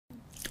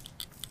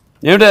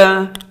ఏమిటా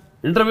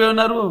ఇంటర్వ్యూ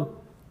అన్నారు,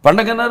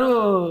 పండగ అన్నారు,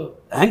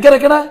 యాంకర్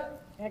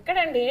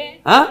ఎక్కడండి?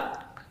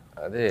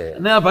 అదే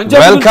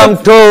welcome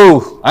to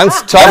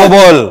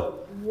unstoppable.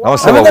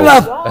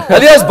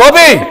 Alias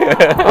Bobby.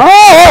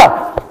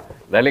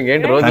 Darling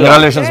ఏంటి రోజు?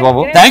 Congratulations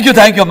Babu. థ్యాంక్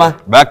యూ అమ్మా.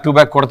 బ్యాక్ టు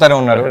బ్యాక్ కొడతానే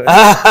ఉన్నారు.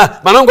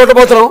 మనం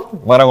కొట్టబోతున్నాం.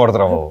 మనం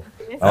కొడతాం బాబు.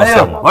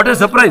 What a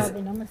surprise.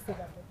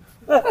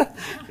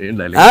 ఏం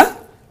డార్లింగ్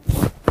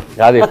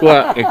కాదు,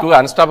 ఎక్కువ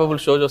అన్స్టాపబుల్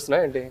షోస్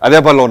వస్తున్నాయి ఏంటి? అదే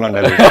పనిలో ఉన్నాండి.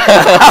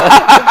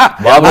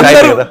 బాబు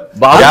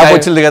గ్యాప్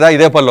వచ్చింది కదా,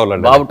 ఇదే పనిలో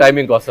ఉన్నాండి. బాబు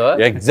టైమింగ్ కోసం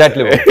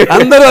ఎగ్జాక్ట్లీ.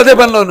 అందరూ అదే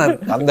పనిలో ఉన్నారు.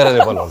 అందరూ అదే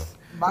పనిలో ఉన్నారు.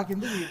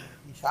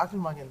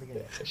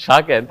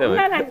 షాక్ అంతే.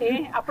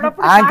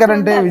 యాంకర్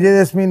అంటే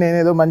విజయదశమి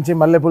నేనేదో మంచి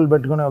మల్లెపూలు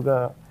పెట్టుకునే ఒక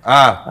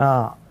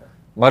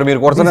మరి మీరు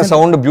కొడుతున్న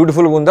సౌండ్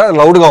బ్యూటిఫుల్ గా ఉందా,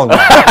 లౌడ్ గా ఉందా?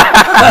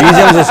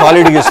 బీజిఎంస్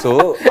సాలిడ్ గా ఇస్తూ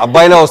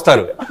అబ్బాయిలే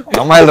వస్తారు,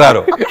 అమ్మాయిలు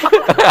రారు.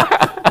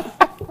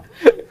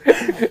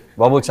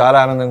 బాబు చాలా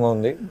ఆనందంగా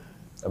ఉంది.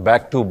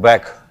 బ్యాక్ టు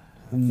బ్యాక్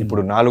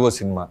ఇప్పుడు 4వ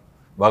సినిమా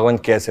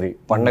భగవంత్ కేసరి.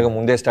 పండగ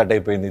ముందే స్టార్ట్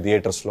అయిపోయింది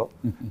థియేటర్స్ లో.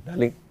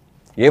 డార్లింగ్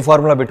ఏ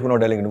ఫార్ములా పెట్టుకున్నావు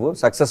డార్లింగ్? నువ్వు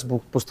సక్సెస్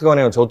పుస్తకం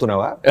ఏమైనా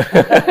చదువుతున్నావా?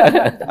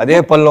 అదే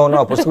పనిలో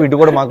ఉన్నావు. ఆ పుస్తకం ఇటు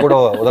కూడా మాకు కూడా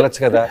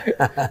వదలొచ్చు కదా.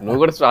 నువ్వు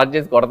కూడా స్టార్ట్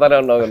చేసి కొడతానే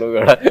ఉన్నావు నువ్వు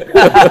కూడా.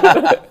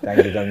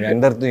 Thank you. మీ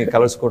అందరితో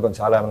కలుసుకోవడం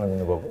చాలా ఆనందంగా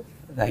ఉంది బాబు.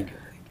 Thank you.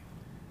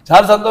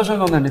 చాలా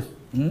సంతోషంగా ఉందండి.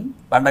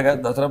 పండగ,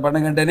 దసరా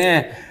పండగ అంటేనే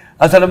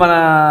అసలు మన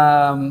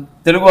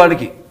తెలుగు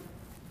వాడికి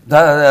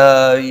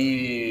ఈ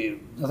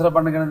దసరా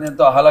పండుగ అనేది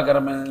ఎంతో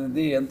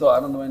ఆహ్లాదకరమైనది, ఎంతో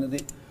ఆనందమైనది.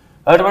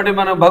 అటువంటి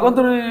మన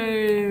భగవంతుని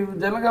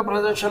జనగా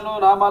ప్రదర్శనలు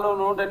నామాలు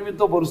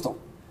 108తో పోలుస్తాం.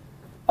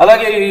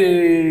 అలాగే ఈ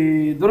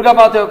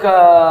దుర్గామాత యొక్క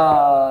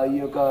ఈ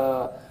యొక్క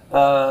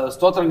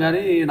స్తోత్రం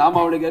కానీ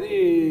నామావళి కానీ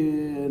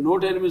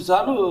 108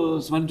 సార్లు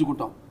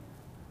స్మరించుకుంటాం.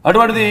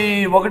 అటువంటిది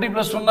 1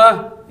 + 0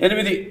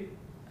 8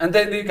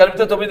 ఎంతైంది?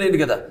 కలిపితే 9 అయింది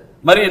కదా.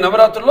 మరి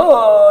నవరాత్రుల్లో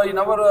ఈ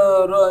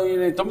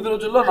 9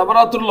 రోజుల్లో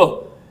నవరాత్రుల్లో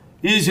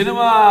ఈ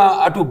సినిమా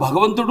అటు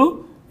భగవంతుడు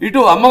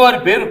ఇటు అమ్మవారి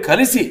పేరు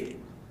కలిసి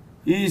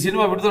ఈ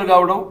సినిమా విడుదల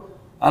కావడం,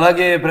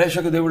 అలాగే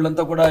ప్రేక్షక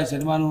దేవుళ్ళంతా కూడా ఈ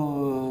సినిమాను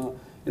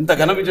ఇంత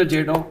ఘన విజయం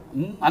చేయడం,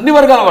 అన్ని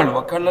వర్గాల వాళ్ళు,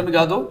 ఒక్కళ్ళని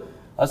కాదు,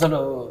 అసలు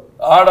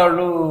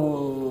ఆడాళ్ళు,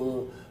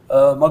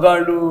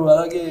 మగాళ్ళు,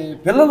 అలాగే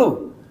పిల్లలు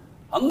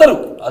అందరూ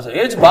అసలు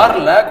ఏజ్ బార్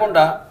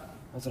లేకుండా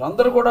అసలు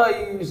అందరూ కూడా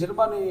ఈ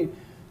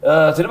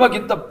సినిమాకి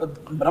ఇంత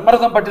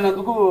బ్రహ్మరథం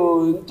పట్టినందుకు,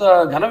 ఇంత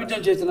ఘన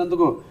విజయం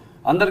చేసినందుకు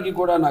అందరికీ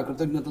కూడా నా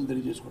కృతజ్ఞతలు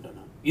తెలియజేసుకుంటాను.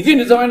 ఇది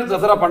నిజమైన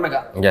దసరా పండుగ.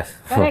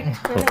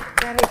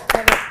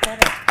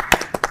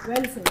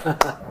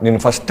 నేను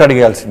ఫస్ట్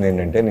అడిగాల్సింది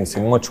ఏంటంటే, నేను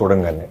సినిమా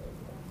చూడంగానే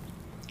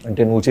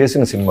అంటే నువ్వు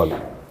చేసిన సినిమాలు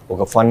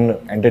ఒక ఫన్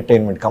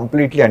ఎంటర్టైన్మెంట్,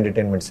 కంప్లీట్లీ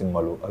ఎంటర్టైన్మెంట్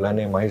సినిమాలు,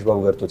 అలానే మహేష్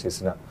బాబు గారితో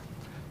చేసిన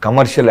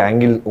కమర్షియల్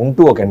యాంగిల్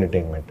ఉంటూ ఒక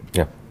ఎంటర్టైన్మెంట్.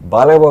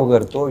 బాలయ్య బాబు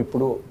గారితో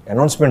ఇప్పుడు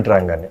అనౌన్స్మెంట్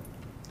రాగానే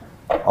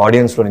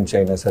ఆడియన్స్లో నుంచి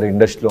అయినా సరే,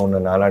 ఇండస్ట్రీలో ఉన్న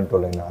నాలాంటి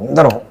వాళ్ళైనా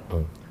అందరం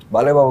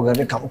బాలయ్య బాబు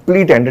గారిని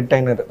complete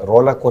entertainer,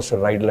 roller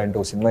coaster ride లాంటి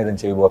ఒక సినిమా ఏదైనా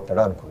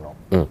చేయబోతున్నాడా అనుకున్నాం.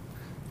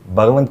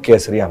 భగవంత్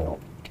కేసరి అన్నాం,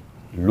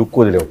 లుక్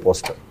వదిలేవు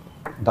పోస్టర్,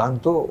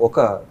 దాంతో ఒక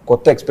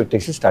కొత్త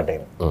ఎక్స్పెక్టేషన్ స్టార్ట్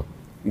అయింది.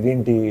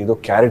 ఇదేంటి, ఏదో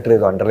క్యారెక్టర్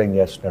ఏదో అండర్లైన్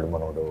చేస్తున్నాడు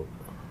మనోడు,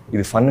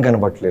 ఇది ఫన్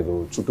కనబట్టలేదు,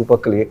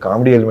 చుట్టుపక్కల ఏ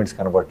కామెడీ ఎలిమెంట్స్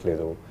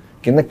కనబట్టలేదు,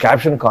 కింద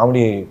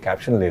కామెడీ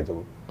క్యాప్షన్ లేదు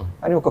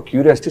అని ఒక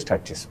క్యూరియాసిటీ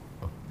స్టార్ట్ చేసాం.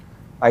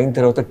 అయిన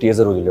తర్వాత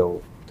టీజర్ వదిలేవు,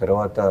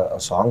 తర్వాత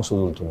సాంగ్స్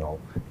వదులుతున్నావు,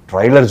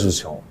 ట్రైలర్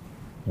చూసాం,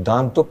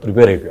 దాంతో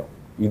ప్రిపేర్ అయిపోయాం.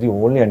 ఇది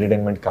ఓన్లీ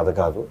ఎంటర్టైన్మెంట్ కథ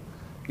కాదు,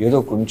 ఏదో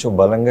కొంచెం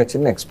బలంగా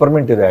చిన్న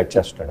ఎక్స్పెరిమెంట్ ఏదో యాడ్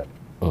చేస్తున్నాడు అని.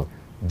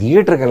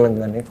 థియేటర్కి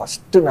వెళ్ళంగానే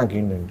ఫస్ట్ నాకు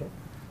ఏంటంటే,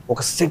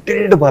 ఒక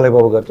సెటిల్డ్ బాలయ్య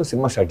బాబు గారితో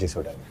సినిమా స్టార్ట్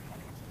చేసేవాడాన్ని.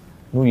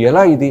 నువ్వు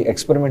ఎలా ఇది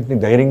ఎక్స్పెరిమెంట్ని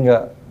ధైర్యంగా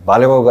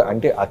బాలయ్య బాబు గారు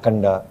అంటే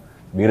అఖండ,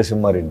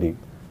 వీరసింహారెడ్డి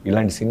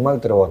ఇలాంటి సినిమాల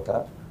తర్వాత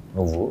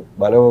నువ్వు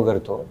బాలయ్య బాబు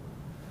గారితో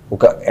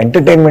ఒక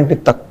ఎంటర్టైన్మెంట్ని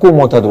తక్కువ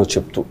మోతాదులో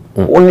చెప్తూ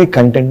ఓన్లీ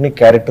కంటెంట్ని,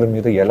 క్యారెక్టర్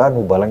మీద ఎలా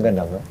నువ్వు బలంగా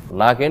నమ్మావు?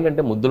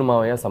 నాకేంటంటే ముద్దుల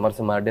మావయ్య,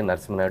 సమరసింహారెడ్డి,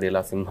 నరసింహనాయుడు,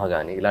 ఇలా సింహ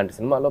కానీ ఇలాంటి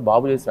సినిమాల్లో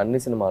బాబు చేసిన అన్ని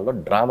సినిమాల్లో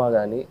డ్రామా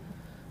కానీ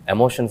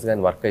ఎమోషన్స్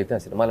కానీ వర్క్ అయితే ఆ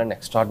సినిమాలన్నీ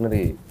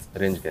ఎక్స్ట్రాడినరీ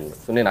రేంజ్కి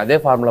వెళ్ళినాయి. సో నేను అదే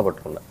ఫార్ములా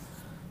పట్టుకున్నా.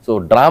 సో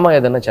డ్రామా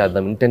ఏదైనా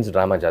చేద్దాం, ఇంటెన్స్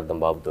డ్రామా చేద్దాం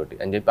బాబుతోటి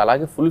అని చెప్పి,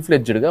 అలాగే ఫుల్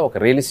ఫ్లెడ్జ్డ్గా ఒక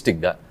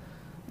రియలిస్టిక్గా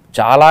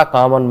చాలా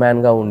కామన్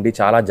మ్యాన్గా ఉండి,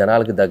 చాలా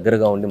జనాలకి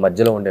దగ్గరగా ఉండి,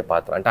 మధ్యలో ఉండే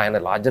పాత్ర. అంటే ఆయన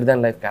లార్జర్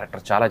దాన్ లైఫ్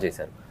క్యారెక్టర్ చాలా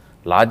చేశారు.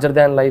 లార్జర్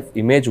దాన్ లైఫ్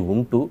ఇమేజ్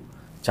ఉంటూ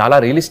చాలా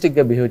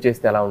రియలిస్టిక్గా బిహేవ్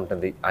చేస్తే ఎలా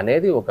ఉంటుంది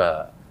అనేది ఒక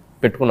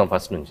పెట్టుకున్నాం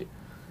ఫస్ట్ నుంచి.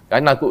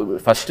 కానీ నాకు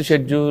ఫస్ట్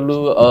షెడ్యూల్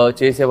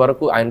చేసే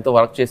వరకు, ఆయనతో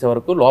వర్క్ చేసే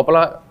వరకు లోపల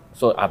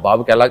సో ఆ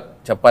బాబుకి ఎలా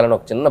చెప్పాలని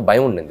ఒక చిన్న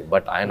భయం ఉండింది.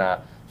 బట్ ఆయన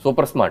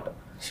సూపర్ స్మార్ట్.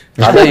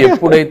 కథ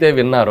ఎప్పుడైతే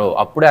విన్నారో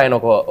అప్పుడే ఆయన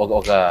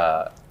ఒక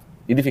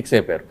ఇది ఫిక్స్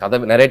అయిపోయారు. కథ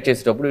నెరేట్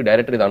చేసేటప్పుడు ఈ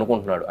డైరెక్టర్ ఇది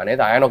అనుకుంటున్నాడు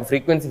అనేది ఆయన ఒక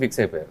ఫ్రీక్వెన్సీ ఫిక్స్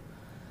అయిపోయారు.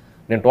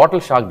 నేను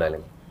టోటల్ షాక్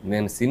డార్లింగ్.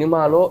 నేను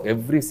సినిమాలో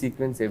ఎవ్రీ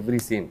సీక్వెన్స్,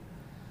 ఎవ్రీ సీన్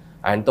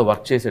ఆయనతో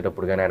వర్క్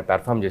చేసేటప్పుడు కానీ, ఆయన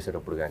పెర్ఫామ్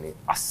చేసేటప్పుడు కానీ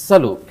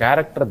అస్సలు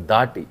క్యారెక్టర్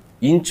దాటి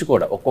ఇంచు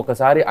కూడా,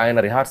 ఒక్కొక్కసారి ఆయన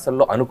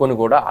రిహార్సల్లో అనుకొని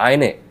కూడా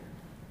ఆయనే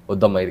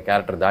వద్దమ్మా ఇది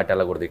క్యారెక్టర్ దాటి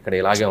వెళ్ళకూడదు, ఇక్కడ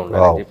ఇలాగే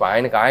ఉండాలని చెప్పి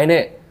ఆయనే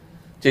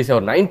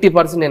చేసేవారు.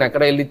 90% నేను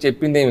ఎక్కడ వెళ్ళి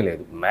చెప్పింది ఏమీ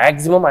లేదు.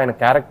 మ్యాక్సిమం ఆయన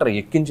క్యారెక్టర్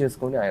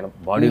ఎక్కించేసుకొని ఆయన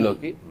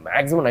బాడీలోకి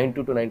మ్యాక్సిమం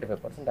 90 to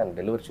 95% ఆయన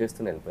డెలివరీ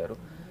చేస్తూనే వెళ్ళిపోయారు.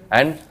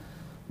 అండ్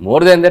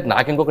మోర్ దెన్ దట్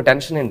నాకు ఇంకొక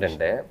టెన్షన్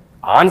ఏంటంటే,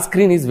 on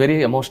screen is very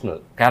emotional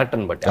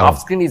క్యారెక్టర్ని బట్టి, off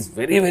screen is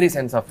very very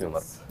sense of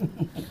humour.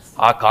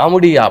 ఆ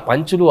కామెడీ, ఆ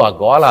పంచులు, ఆ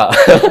గోల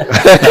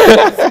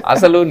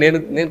అసలు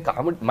నేను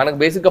కామెడీ మనకు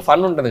బేసిక్గా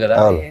ఫన్ ఉంటుంది కదా,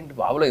 ఏంటి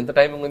బాబులో ఇంత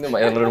టైమింగ్ ఉంది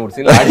 2-3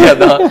 సీన్లు యాడ్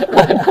చేద్దాం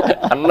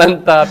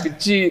అన్నంత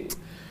పిచ్చి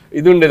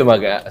ఇది ఉండేది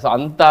మాకు. సో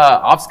అంత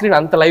ఆఫ్ స్క్రీన్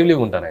అంత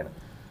లైవ్లీగా ఉంటాను ఆయన.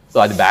 సో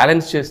అది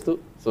బ్యాలెన్స్ చేస్తూ,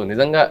 సో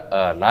నిజంగా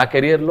నా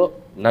కెరియర్లో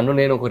నన్ను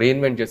నేను ఒక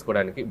రీఇన్వెంట్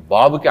చేసుకోవడానికి,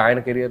 బాబుకి ఆయన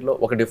కెరియర్లో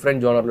ఒక డిఫరెంట్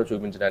జోనర్లో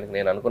చూపించడానికి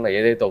నేను అనుకున్న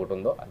ఏదైతే ఒకటి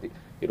ఉందో అది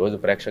ఈరోజు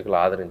ప్రేక్షకులు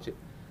ఆదరించి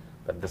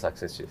పెద్ద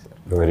సక్సెస్ చేశారు.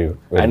 Very good.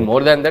 And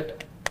more than that,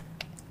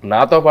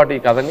 నాతో పాటు ఈ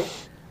కథని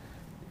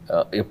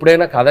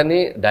ఎప్పుడైనా కథని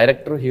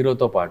డైరెక్టర్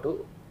హీరోతో పాటు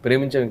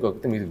ప్రేమించే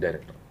ఇంకొకటి మ్యూజిక్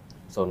డైరెక్టర్.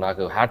 సో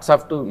నాకు hats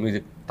off to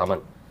music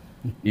Thaman.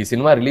 ఈ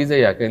సినిమా రిలీజ్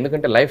అయ్యాక,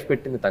 ఎందుకంటే లైఫ్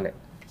పెట్టింది తనే.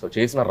 సో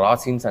చేసిన రా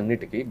సీన్స్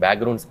అన్నిటికీ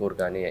బ్యాక్గ్రౌండ్ స్కోర్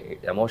కానీ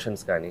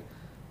ఎమోషన్స్ కానీ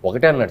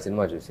ఒకటే అన్నాడు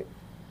సినిమా చూసి,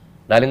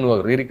 డార్లింగ్ నువ్వు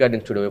రీ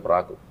రికార్డింగ్ స్టూడియో వైపు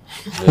రాకు,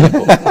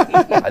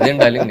 అదేం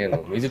డార్లింగ్ నేను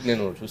మ్యూజిక్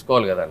నేను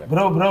చూసుకోవాలి కదా అన్న.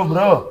 Bro bro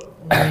bro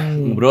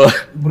bro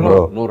bro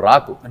నువ్వు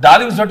రాకు,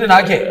 డార్లింగ్స్ తోటి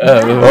నాకే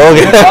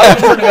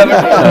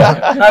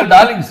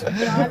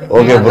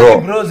ఓకే బ్రో.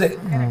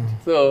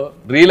 సో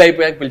రీల్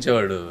అయిపోయాక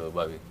పిలిచేవాడు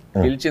బాబీ,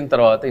 పిలిచిన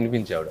తర్వాత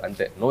వినిపించేవాడు,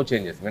 అంతే, నో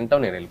చేంజెస్.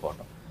 వింటాం, నేను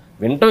వెళ్ళిపోవటం,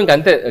 వింటాం,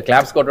 ఇంకంతే,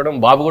 క్లాప్స్ కొట్టడం.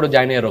 బాబు కూడా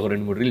జాయిన్ అయ్యారు, ఒక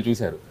 2-3 రీల్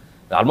చూశారు.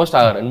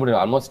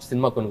 ఆల్మోస్ట్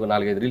సినిమా కొన్ని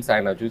 4-5 రీల్స్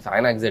ఆయన చూసి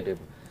ఆయన ఎగ్జైట్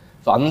అయిపోయి.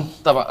 సో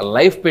అంత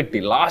లైఫ్ పెట్టి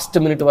లాస్ట్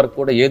మినిట్ వరకు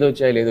కూడా ఏదో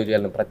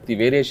చేయాలని ప్రతి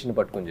వేరియేషన్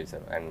పట్టుకొని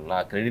చేశారు. అండ్ నా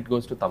క్రెడిట్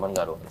గోస్ టు తమన్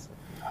గారు.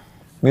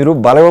 మీరు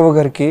బాలబాబు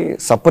గారికి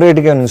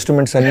సపరేట్గా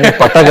ఇన్స్ట్రుమెంట్స్ అన్ని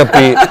పట్టా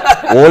కప్పి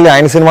ఓన్లీ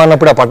ఆయన సినిమా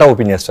అన్నప్పుడు ఆ పట్టా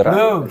ఓపెన్ చేస్తారా?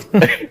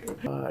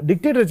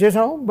 డిక్టేటర్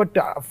చేసాము, బట్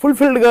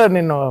ఫుల్ఫిల్డ్గా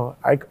నేను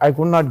I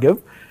could not give.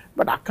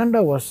 But Akhanda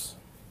was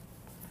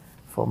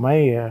for my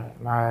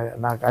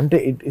నాకు అంటే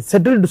it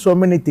settled so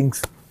many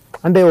things.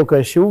 అంటే ఒక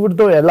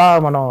శివుడితో ఎలా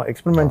మనం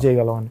ఎక్స్పెరిమెంట్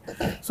చేయగలం అని.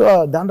 సో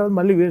దాని తర్వాత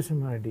మళ్ళీ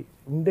వీరసింహారెడ్డి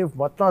ఉంటే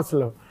మొత్తం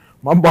అసలు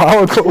మా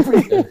బావతో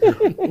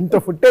ఇంత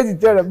ఫుటేజ్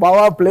ఇచ్చాడు,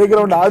 బావా ప్లే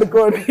గ్రౌండ్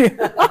ఆడుకోని,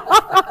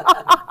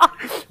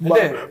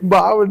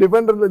 బావ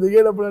డిఫెండర్లో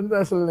దిగేటప్పుడు అంటే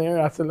అసలు నేను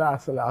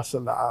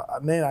అసలు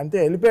నేను అంతే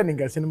వెళ్ళిపోయాను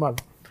ఇంకా సినిమాలో.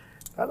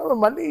 తర్వాత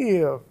మళ్ళీ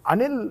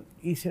అనిల్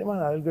ఈ cinema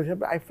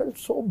I felt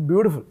so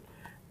beautiful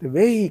the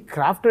way he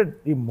crafted,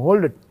 ఈ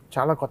మోల్డెడ్.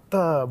 చాలా కొత్త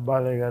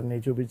బాలయ్య గారిని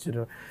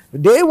చూపించారు.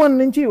 డే 1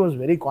 నుంచి ఈ was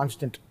very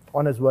constant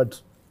on his words,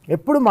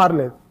 ఎప్పుడు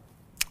మారలేదు.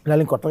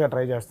 దాన్ని కొత్తగా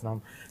ట్రై చేస్తున్నాం,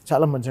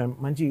 చాలా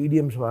మంచి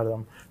ఈడియమ్స్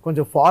వాడదాం,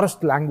 కొంచెం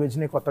ఫారెస్ట్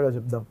లాంగ్వేజ్ని కొత్తగా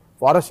చెప్దాం,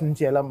 ఫారెస్ట్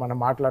నుంచి ఎలా మనం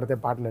మాట్లాడితే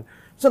పాటలేదు.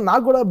 సో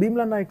నాకు కూడా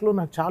భీమ్లా నాయక్లో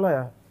నాకు చాలా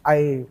I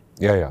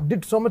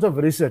did so much of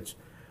research.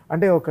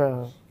 అంటే ఒక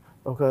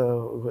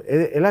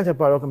ఎలా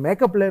చెప్పాలి, ఒక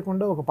మేకప్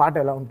లేకుండా ఒక పాట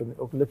ఎలా ఉంటుంది,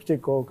 ఒక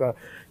లిప్స్టిక్ ఒక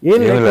ఏం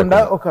లేకుండా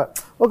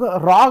ఒక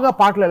రాగా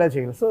పాటలు ఎలా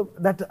చేయాలి. సో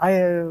దట్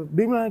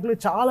భీమ్లా నాయక్లో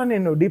చాలా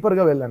నేను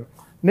డీపర్గా వెళ్ళాను,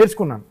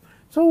 నేర్చుకున్నాను.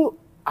 సో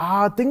ఆ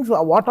things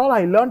what all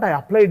I learn I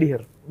applied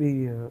here ఈ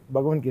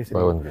భగవంత్ కేసరి.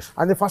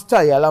 అది ఫస్ట్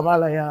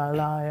ఎలమల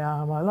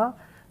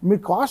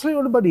మీకు కాస్ట్లీ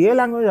ఉంటుంది, బట్ ఏ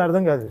లాంగ్వేజ్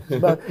అర్థం కాదు.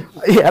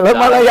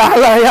 ఎలమల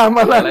యాల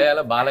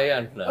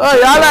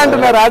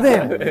అంటున్నారు అదే.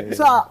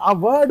 సో ఆ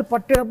వర్డ్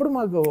పట్టేటప్పుడు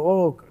మాకు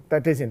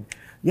తట్టేసింది,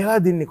 ఎలా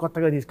దీన్ని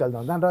కొత్తగా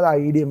తీసుకెళ్తాం. దాని తర్వాత ఆ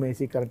ఈడియం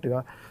వేసి కరెక్ట్గా.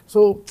 So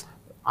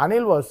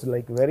Anil was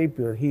like very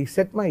pure, he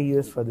set my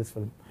years for this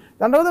film.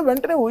 దాని తర్వాత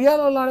వెంటనే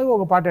ఉయ్యాలలాగా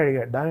ఒక పాట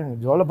అడిగాడు, దాని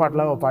జోల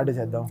పాటలాగా ఒక పాట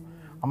చేద్దాం,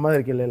 అమ్మ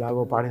దగ్గరికి వెళ్ళేలాగా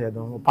ఒక పాట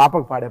చేద్దాం,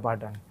 పాపకు పాడే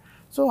పాట అని.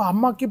 సో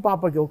అమ్మకి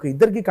పాపకి ఒక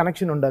ఇద్దరికి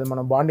కనెక్షన్ ఉండాలి,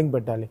 మనం బాండింగ్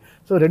పెట్టాలి.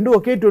 సో 2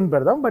 ఒకే ట్యూన్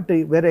పెడదాం, బట్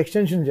వేరే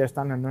ఎక్స్టెన్షన్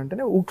చేస్తాను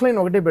వెంటనే ఉక్లైన్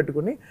ఒకటే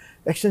పెట్టుకుని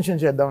ఎక్స్టెన్షన్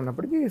చేద్దాం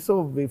అన్నప్పటికీ. So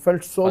we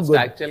felt so good.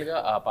 యాక్చువల్గా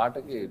ఆ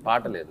పాటకి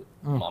పాట లేదు,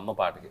 మా అమ్మ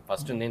పాటకి.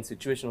 ఫస్ట్ నేను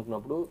సిచ్యువేషన్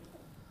అనుకున్నప్పుడు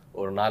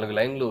 4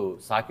 లైన్లు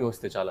సాకి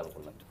వస్తే చాలు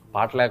అనుకున్నాను,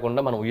 పాట లేకుండా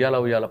మనం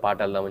ఉయ్యాల పాట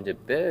వెళ్దామని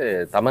చెప్తే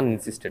తమన్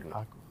ఇన్సిస్టెడ్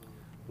నాకు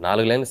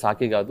 4 లైన్లు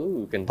సాకి కాదు,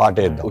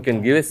 you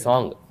can give a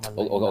song,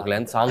 ఒక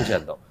లైన్ సాంగ్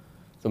చేద్దాం.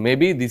 So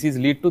maybe this is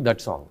lead to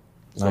that song.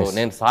 So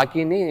నేను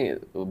సాకిని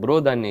బ్రో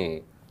దాన్ని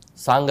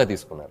సాంగ్గా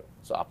తీసుకున్నారు.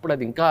 సో అప్పుడు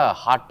అది ఇంకా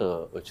హార్ట్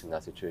వచ్చింది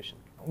ఆ సిచ్యువేషన్.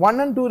 1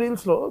 and 2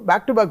 రీల్స్లో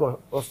బ్యాక్ టు బ్యాక్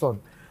వస్తుంది.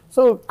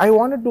 So I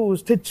wanted to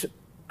stitch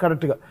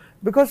కరెక్ట్గా,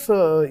 బికాస్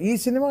ఈ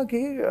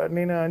సినిమాకి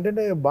నేను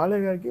ఏంటంటే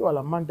బాలయ్య గారికి వాళ్ళ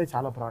అమ్మ అంటే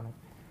చాలా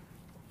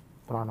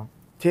ప్రాణం.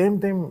 సేమ్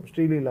టైం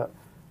శ్రీలీల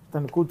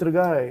తన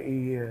కూతురుగా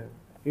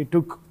ఈ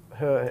టుక్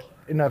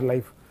ఇన్ అవర్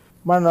లైఫ్.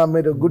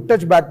 మీరు గుడ్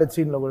టచ్ బ్యాడ్ టచ్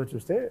సీన్లో కూడా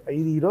చూస్తే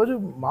ఇది ఈరోజు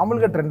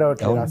మామూలుగా ట్రెండ్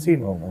అవ్వట్లేదు ఆ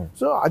సీన్.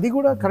 సో అది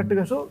కూడా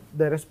కరెక్ట్గా, so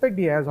the respect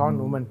he has on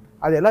women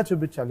అది ఎలా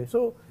చూపించాలి. సో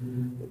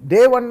డే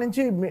 1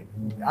 నుంచి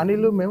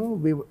అనిల్ మేము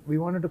we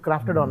wanted to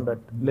crafted on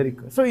that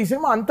lyric. So ఈ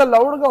సినిమా అంత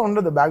లౌడ్గా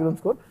ఉండదు background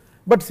score,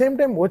 but same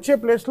time వచ్చే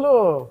ప్లేస్లో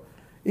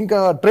ఇంకా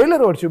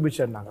ట్రైలర్ ఒకటి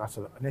చూపించాడు నాకు.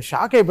 అసలు నేను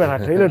షాక్ అయిపోయాను ఆ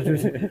ట్రైలర్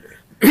చూసి.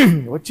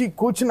 వచ్చి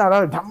కూర్చున్నారా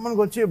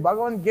ధమ్మనికి వచ్చి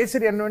భగవంత్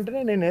కేసరి అన్న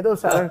వెంటనే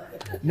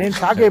నేను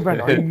షాక్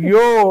అయిపోయాను.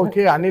 అయ్యో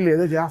ఓకే అనిల్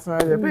ఏదో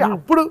చేస్తున్నారని చెప్పి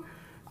అప్పుడు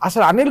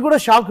అసలు అనిల్ కూడా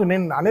షాక్.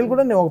 అనిల్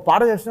కూడా నేను ఒక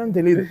పాట చేస్తానని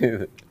తెలియదు.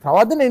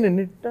 తర్వాత నేను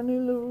నిట్ట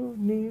నీళ్ళు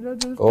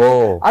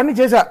అని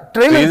చేసా.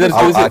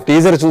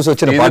 టీజర్ చూసి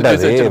వచ్చిన పాట,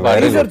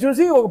 టీజర్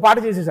చూసి ఒక పాట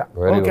చేసేసా.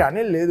 ఓకే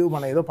అనిల్ లేదు,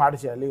 మనం ఏదో పాట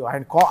చేయాలి,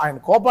 ఆయన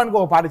కోపానికి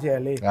ఒక పాట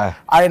చేయాలి,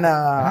 ఆయన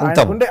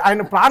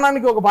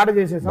ప్రాణానికి ఒక పాట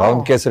చేసేసాం.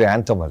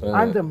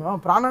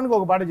 ప్రాణానికి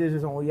ఒక పాట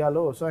చేసేసాం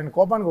ఉయ్యాలో. సో ఆయన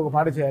కోపానికి ఒక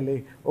పాట చేయాలి,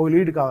 ఒక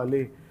లీడ్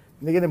కావాలి.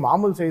 ఎందుకంటే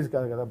మామూలు సైజు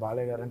కాదు కదా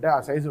బాలయ్య గారు అంటే, ఆ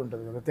సైజు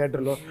ఉంటుంది కదా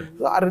థియేటర్లో.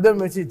 సో ఆ రిథమ్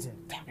వేసి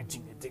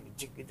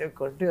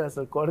కొట్టి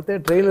అసలు కొడితే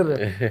ట్రైలర్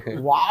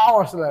వావ్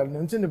అసలు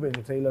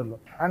నుంచిండిపోయింది ట్రైలర్లో.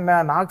 అండ్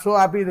నాకు so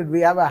happy that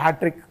we have a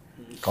hat trick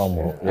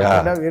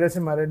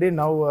Veera Simha Reddy,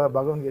 now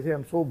Bhagavanth kesari.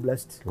 I'm so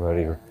blessed.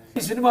 Very good.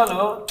 ఈ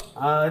సినిమాలో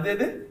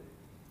అదేది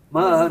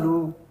మాను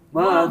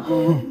మాకు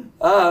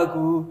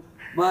ఆకు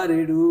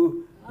మారేడు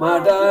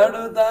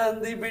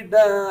మాట్లాడుతాంది బిడ్డ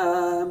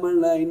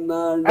మళ్ళా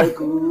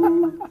ఇన్నాళ్ళకు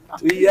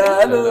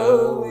ఉయ్యాలో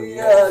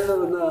ఉయ్యాలో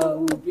నా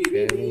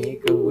ఊపిరి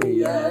నీకు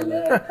ఉయ్యాల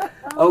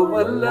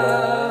అవ్వల్లా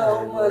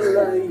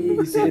అవ్వల్లా ఈ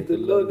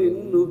చేతుల్లో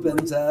నిన్ను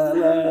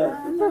పెంచాలా.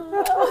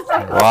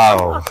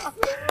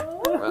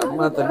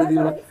 అమ్మ తల్లి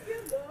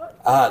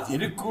ఆ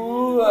తిరుక్కు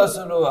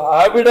అసలు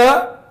ఆవిడ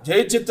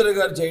జయచిత్ర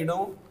గారు చేయడం,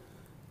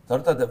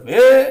 తర్వాత ద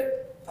వే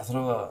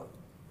అసలు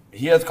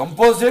he has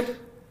composed it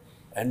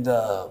and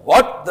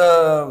what the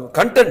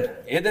content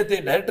ఏదైతే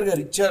డైరెక్టర్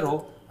గారు ఇచ్చారో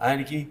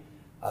ఆయనకి,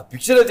 ఆ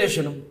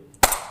పిక్చరైజేషన్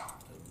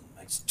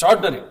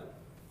ఎక్స్ట్రాడినరీ.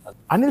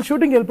 అనిల్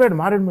షూటింగ్ వెళ్ళిపోయాడు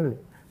మారేడుమల్లి.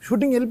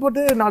 షూటింగ్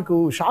వెళ్ళిపోతే నాకు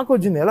షాక్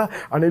వచ్చింది. ఎలా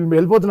అనిల్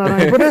వెళ్ళిపోతున్నాను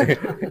అయిపోతే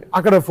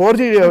అక్కడ 4G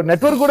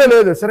నెట్వర్క్ కూడా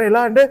లేదు. సరే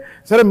ఎలా అంటే,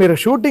 సరే మీరు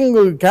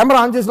షూటింగ్ కెమెరా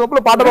ఆన్ చేసే లోపల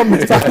పాట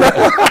పంపిస్తారు.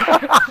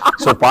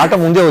 సో పాట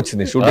ముందే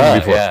వచ్చింది షూటింగ్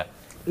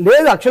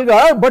లేదు యాక్చువల్గా.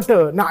 బట్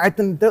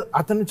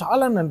అతను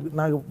చాలా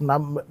నాకు నా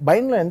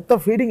మైండ్లో ఎంత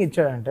ఫీడింగ్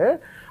ఇచ్చాడంటే,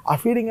 ఆ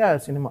ఫీడింగ్ ఆ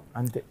సినిమా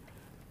అంతే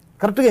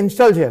కరెక్ట్గా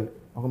ఇన్స్టాల్ చేయాలి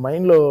ఒక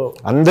మైండ్లో.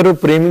 అందరూ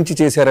ప్రేమించి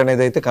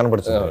చేశారనేది అయితే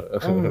కనపడుతుంది.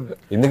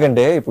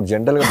 ఎందుకంటే ఇప్పుడు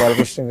జనరల్గా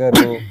బాలకృష్ణ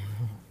గారు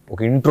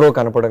ఒక ఇంట్రో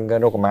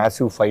కనపడంగానే ఒక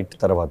మ్యాసివ్ ఫైట్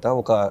తర్వాత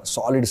ఒక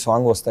సాలిడ్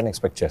సాంగ్ వస్తుందని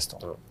ఎక్స్పెక్ట్ చేస్తాం.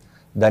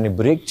 దాన్ని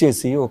బ్రేక్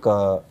చేసి ఒక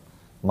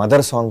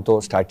మదర్ సాంగ్తో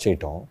స్టార్ట్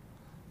చేయటం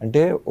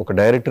అంటే, ఒక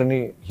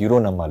డైరెక్టర్ని హీరో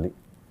నమ్మాలి,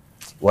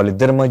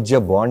 వాళ్ళిద్దరి మధ్య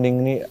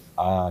బాండింగ్ని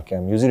ఆ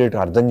మ్యూజిక్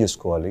డైరెక్టర్ అర్థం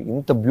చేసుకోవాలి.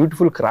 ఇంత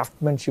బ్యూటిఫుల్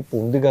క్రాఫ్ట్మెన్షిప్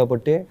ఉంది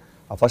కాబట్టి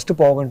ఆ ఫస్ట్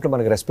పావు గంటలో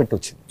మనకి రెస్పెక్ట్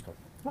వచ్చింది.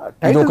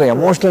 ఇది ఒక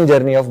emotional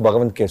journey of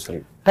Bhagavanth kesari.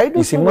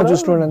 ఈ సినిమా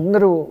చూసిన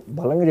అందరూ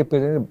బలంగా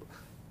చెప్పేది,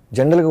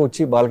 జనరల్గా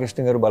వచ్చి బాలకృష్ణ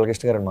గారు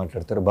అని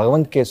మాట్లాడతారు,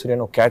 భగవంత్ కేసరి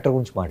అని ఒక క్యారెక్టర్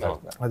గురించి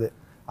మాట్లాడుతున్నారు.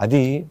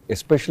 అది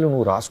ఎస్పెషల్లీ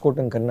నువ్వు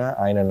రాసుకోవటం కన్నా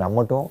ఆయన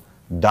నమ్మటం,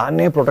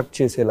 దాన్నే ప్రొటెక్ట్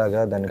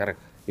చేసేలాగా, దాన్ని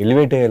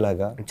ఎలివేట్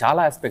అయ్యేలాగా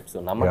చాలా ఆస్పెక్ట్స్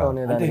నమ్మటం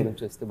అనే దాని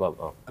గురించి వస్తే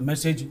బాబా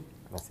మెసేజ్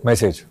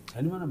మెసేజ్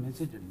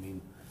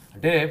మెయిన్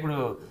అంటే, ఇప్పుడు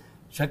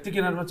శక్తికి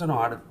నిర్వచనం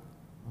ఆడదు,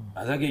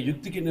 అలాగే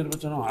యుక్తికి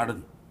నిర్వచనం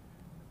ఆడదు,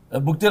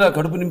 భుక్తిలా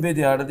కడుపు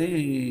నింపేది ఆడది,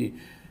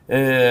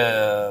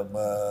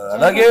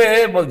 అలాగే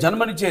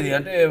జన్మనిచ్చేది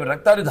అంటే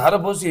రక్తాన్ని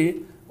ధారపోసి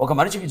ఒక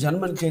మనిషికి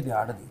జన్మనిచ్చేది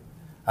ఆడది.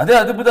 అదే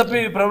అదుపు తప్పి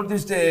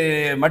ప్రవర్తిస్తే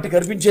మట్టి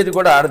కనిపించేది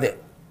కూడా ఆడదే.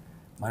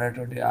 మరి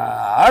అటువంటి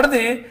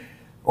ఆడది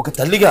ఒక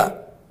తల్లిగా,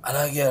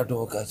 అలాగే అటు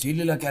ఒక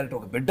శ్రీలీల క్యారెక్టర్,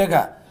 ఒక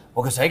బిడ్డగా,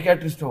 ఒక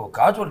సైకాట్రిస్ట్, ఒక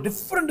కాజు,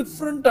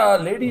 డిఫరెంట్ ఆ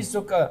లేడీస్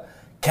యొక్క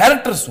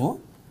క్యారెక్టర్స్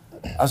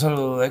అసలు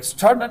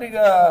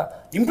ఎక్స్ట్రాడినరీగా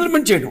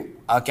ఇంప్లిమెంట్ చేయడం,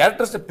 ఆ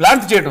క్యారెక్టర్స్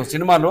ప్లాంట్ చేయడం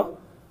సినిమాలో,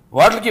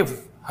 వాటికి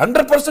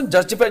 100%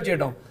 జస్టిఫై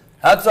చేయడం.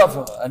 Hats off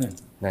Anil.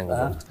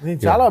 నేను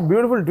చాలా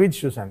బ్యూటిఫుల్ ట్వీట్స్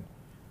చూశాను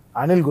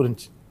అనిల్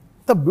గురించి.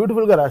 ఎంత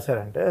బ్యూటిఫుల్గా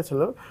రాశారంటే,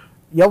 అసలు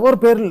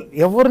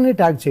ఎవరిని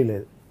ట్యాగ్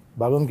చేయలేదు,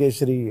 భగవంత్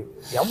కేసరి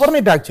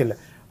ఎవరిని ట్యాగ్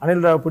చేయలేదు,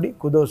 అనిల్ రావుపుడి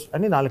కుదోస్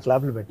అని 4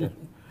 క్లాప్లు పెట్టారు.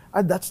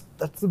 అది దట్స్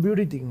ద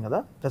బ్యూటీ థింగ్ కదా,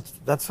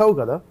 దట్స్ హౌ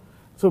కదా.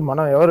 సో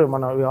మనం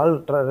all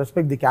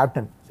respect the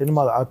captain.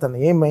 Cinema అతను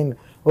ఏం మైండ్,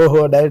 ఓహో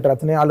డైరెక్టర్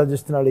అతనే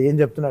ఆలోచిస్తున్నాడు, ఏం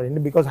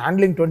చెప్తున్నాడు, because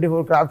handling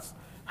 24 crafts,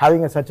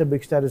 having such a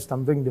big star is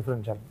something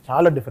different,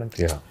 chala different.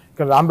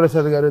 Because Ram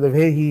Prasad garu, the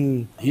way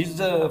he's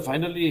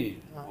finally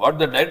what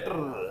the director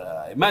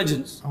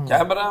imagines.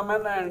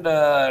 Cameraman and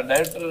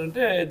director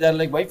ante they are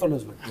like wife and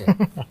husband.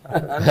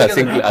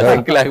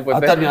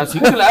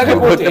 Single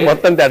lagapothe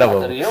mottam teda babu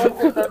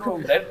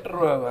director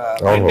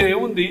ante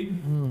emundi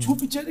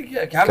చూపించేది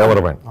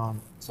cameraman.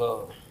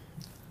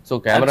 So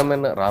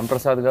cameraman Ram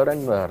Prasad garu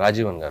and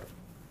Rajivan garu,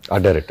 ఆ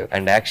director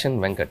and action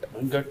Venkat.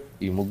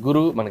 ఈ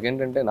ముగ్గురు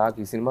మనకేంటంటే, నాకు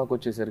ఈ సినిమాకి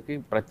వచ్చేసరికి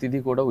ప్రతిదీ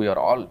కూడా వీఆర్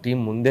ఆల్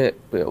టీమ్ ముందే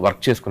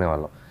వర్క్ చేసుకునే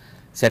వాళ్ళం,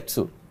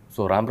 సెట్స్. సో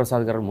రామ్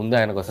ప్రసాద్ గారు ముందే,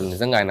 ఆయనకు అసలు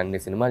నిజంగా ఆయన అన్ని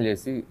సినిమాలు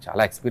చేసి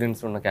చాలా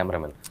ఎక్స్పీరియన్స్ ఉన్న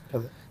cameraman.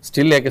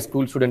 Still like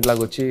school student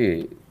లాగా వచ్చి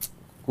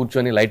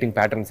కూర్చొని లైటింగ్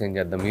ప్యాటర్న్స్ ఏం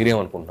చేద్దాం,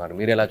 మీరేమనుకుంటున్నారు,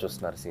 మీరు ఎలా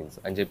చూస్తున్నారు సీన్స్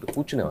అని చెప్పి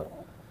కూర్చునేవారు.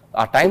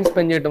 ఆ టైం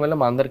స్పెండ్ చేయడం వల్ల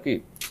మా అందరికీ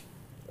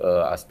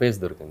ఆ స్పేస్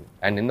దొరికింది.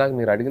 అండ్ ఇందాక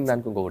మీరు అడిగిన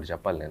దానికి ఇంకొకటి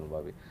చెప్పాలి నేను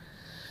బాబీ.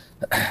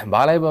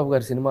 బాలయ్య బాబు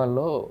గారి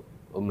సినిమాల్లో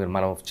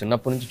మనం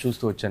చిన్నప్పటి నుంచి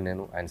చూస్తూ వచ్చాను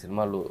నేను. ఆయన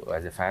సినిమాలు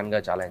యాజ్ ఎ ఫ్యాన్గా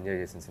చాలా ఎంజాయ్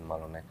చేసిన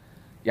సినిమాలు ఉన్నాయి.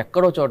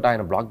 ఎక్కడో చోట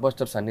ఆయన బ్లాక్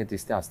బస్టర్స్ అన్నీ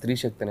తీస్తే ఆ స్త్రీ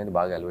శక్తి అనేది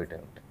బాగా ఎలివేట్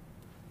అయి ఉంటాయి,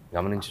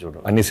 గమనించి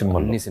చూడండి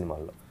అన్ని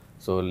సినిమాల్లో.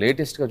 సో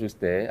లేటెస్ట్గా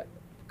చూస్తే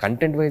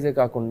కంటెంట్ వైజే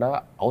కాకుండా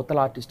అవతల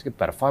ఆర్టిస్ట్కి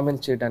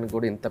పెర్ఫార్మెన్స్ చేయడానికి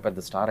కూడా ఇంత పెద్ద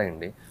స్టార్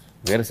అయ్యండి.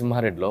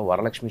 వీరసింహారెడ్డిలో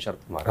వరలక్ష్మి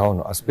శరత్ కుమార్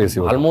అవును ఆ స్పేస్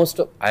ఆల్మోస్ట్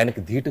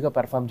ఆయనకి ధీటుగా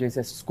పెర్ఫామ్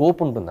చేసే స్కోప్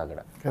ఉంటుంది అక్కడ.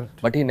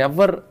 బట్ ఈ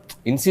నెవర్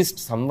ఇన్సిస్ట్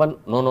సమ్వన్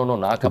నో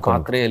నాకు ఆ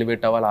పాత్రే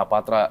ఎలివేట్ అవ్వాలి, ఆ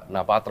పాత్ర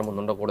నా పాత్ర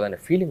ముందు ఉండకూడదు అనే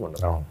ఫీలింగ్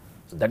ఉండదు.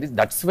 సో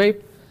దట్స్ వై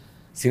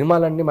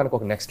సినిమాలన్నీ మనకు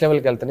ఒక నెక్స్ట్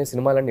లెవెల్కి వెళ్తున్నాయి,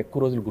 సినిమాలన్నీ ఎక్కువ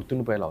రోజులు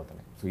గుర్తుండిపోయేలా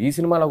అవుతున్నాయి. సో ఈ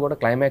సినిమాలో కూడా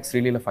క్లైమాక్స్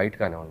శ్రీలీల ఫైట్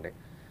కానివ్వండి,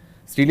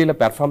 శ్రీలీల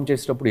పెర్ఫామ్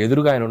చేసేటప్పుడు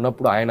ఎదురుగా ఆయన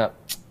ఉన్నప్పుడు ఆయన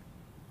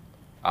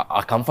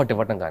ఆ కంఫర్ట్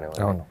ఇవ్వటం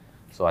కానివ్వండి.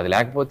 సో అది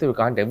లేకపోతే వీ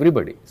కాంట్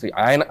ఎవ్రీబడి. సో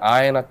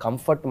ఆయన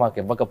కంఫర్ట్ మాకు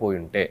ఇవ్వకపోయి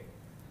ఉంటే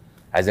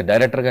యాజ్ ఎ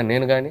డైరెక్టర్గా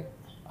నేను కానీ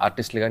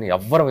ఆర్టిస్టులు కానీ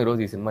ఎవ్వరం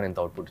ఈరోజు ఈ సినిమాని ఎంత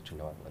అవుట్పుట్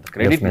ఇచ్చిండేవాళ్ళు.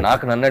 క్రెడిట్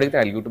నాకు, నన్ను అడిగితే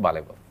I give to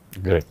Balayya Babu.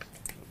 Great.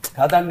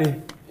 కాదా అండి,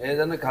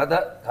 ఏదన్నా కాదా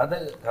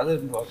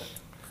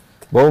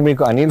బాబు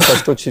మీకు అనిల్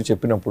ఫస్ట్ వచ్చి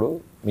చెప్పినప్పుడు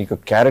మీకు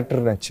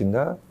క్యారెక్టర్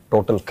నచ్చిందా,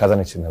 టోటల్ కథ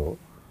నచ్చిందా బాబు?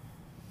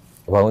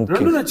 భగవంత్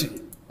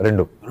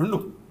రెండు.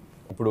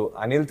 ఇప్పుడు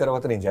అనిల్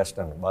తర్వాత నేను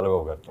చేస్తాను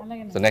బాలబాబు గారితో.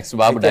 సో నెక్స్ట్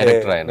బాబు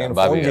డైరెక్టర్ ఆయన. నేను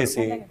ఫోన్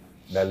చేసి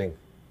డార్లింగ్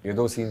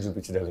ఏదో సీన్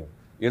చూపించి డార్లింగ్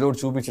ఏదో ఒకటి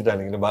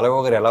చూపించడానికి నేను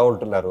బాలబాబు గారు ఎలా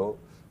ఉంటున్నారో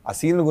ఆ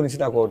సీన్ గురించి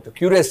నాకు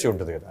క్యూరియాసిటీ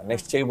ఉంటుంది కదా.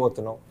 నెక్స్ట్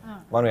చేయబోతున్నాం,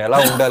 మనం ఎలా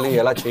ఉండాలి,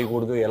 ఎలా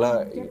చేయకూడదు, ఎలా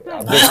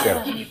అప్డేట్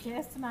చేయాలి.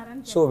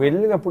 సో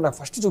వెళ్ళినప్పుడు నాకు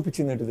ఫస్ట్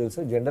చూపించింది ఏంటో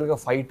తెలుసా, జనరల్గా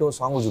ఫైట్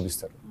సాంగ్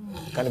చూపిస్తారు,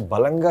 కానీ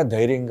బలంగా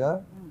ధైర్యంగా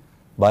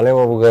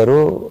బాలయ్యబాబు గారు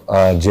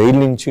జైలు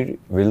నుంచి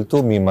వెళ్తూ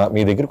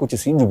మీ దగ్గరికి వచ్చి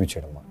సీన్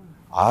చూపించాడమ్మా.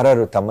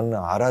 ఆర్ఆర్ తమన్నా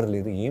ఆర్ఆర్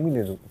లేదు, ఏమీ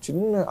లేదు,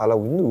 చిన్న అలా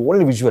ఉంది,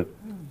 ఓన్లీ విజువల్.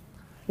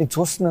 నేను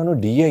చూస్తున్నాను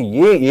డిఏ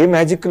ఏ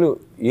మ్యాజిక్లు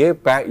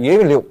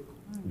ఏమి లేవు,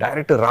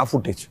 డైరెక్ట్ రా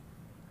ఫుటేజ్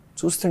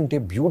చూస్తుంటే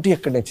బ్యూటీ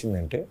ఎక్కడ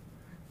నచ్చిందంటే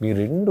మీ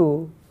రెండు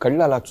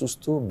కళ్ళు అలా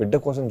చూస్తూ బిడ్డ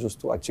కోసం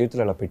చూస్తూ ఆ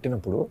చేతులు అలా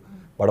పెట్టినప్పుడు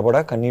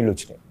బడబడా కన్నీళ్ళు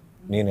వచ్చినాయి.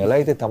 నేను ఎలా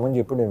అయితే తమని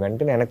చెప్పి నేను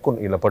వెంటనే వెనక్కు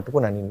ఇలా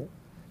పట్టుకుని అని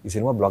ఈ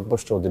సినిమా బ్లాక్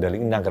బస్టర్ అవుతుంది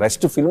డార్లింగ్. నాకు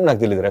రెస్ట్ ఫిల్మ్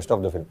నాకు తెలియదు, rest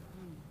of the film,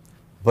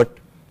 but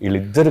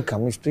వీళ్ళిద్దరు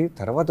కెమిస్ట్రీ.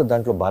 తర్వాత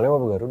దాంట్లో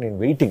బాలయ్యబాబు గారు నేను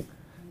వెయిటింగ్,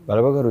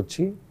 బాలయ్యబాబు గారు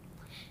వచ్చి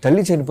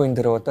తల్లి చనిపోయిన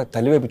తర్వాత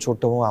తల్లి వైపు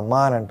చూడటము, అమ్మ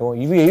అని అంటాం,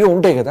 ఇవి ఏవో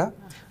ఉంటాయి కదా,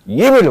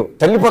 ఏమీ లేవు,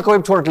 తల్లి పక్క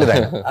వైపు చూడట్లేదు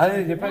ఆయన.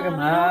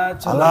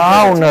 అలా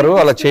ఉన్నారు,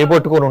 అలా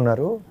చేయబట్టుకొని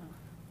ఉన్నారు,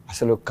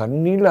 అసలు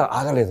కన్నీళ్ళు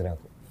ఆగలేదు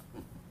నాకు.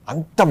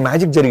 అంత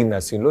మ్యాజిక్ జరిగింది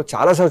ఆ సీన్లో.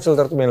 చాలా సంవత్సరాల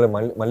తర్వాత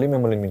మళ్ళీ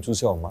మిమ్మల్ని మేము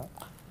చూసామమ్మా.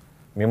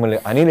 మిమ్మల్ని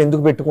అనిల్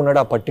ఎందుకు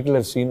పెట్టుకున్నాడు ఆ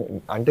పర్టికులర్ సీన్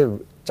అంటే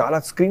చాలా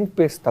స్క్రీన్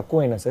స్పేస్ తక్కువ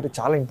అయినా సరే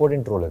చాలా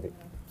ఇంపార్టెంట్ రోల్ అది.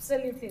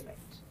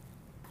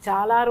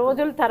 చాలా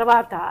రోజుల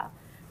తర్వాత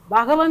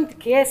భగవంత్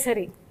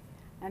కేసరి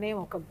అనే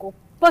ఒక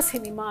గొప్ప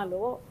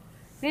సినిమాలో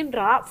నేను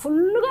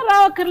ఫుల్గా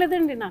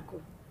రావక్కర్లేదండి. నాకు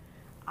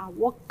ఆ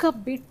ఒక్క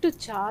బిట్టు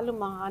చాలు.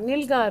 మా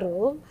అనిల్ గారు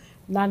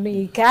నన్ను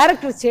ఈ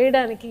క్యారెక్టర్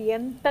చేయడానికి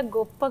ఎంత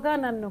గొప్పగా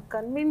నన్ను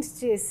కన్విన్స్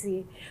చేసి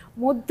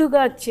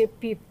ముద్దుగా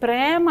చెప్పి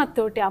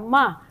ప్రేమతోటి, అమ్మ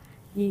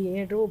ఈ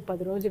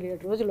 7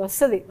 రోజులు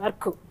వస్తుంది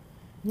వర్క్,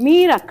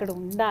 మీరు అక్కడ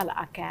ఉండాలి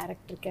ఆ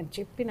క్యారెక్టర్కి అని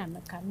చెప్పి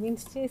నన్ను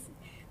కన్విన్స్ చేసి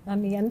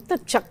నన్ను ఎంత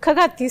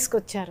చక్కగా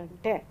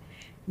తీసుకొచ్చారంటే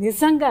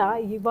నిజంగా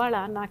ఇవాళ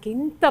నాకు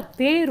ఇంత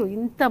పేరు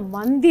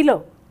ఇంతమందిలో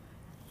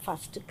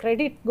first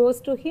credit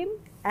goes to him.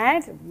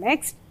 And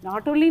next,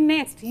 not only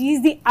next, he is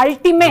the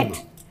ultimate,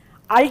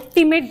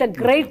 the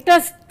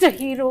greatest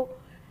hero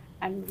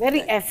and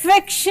very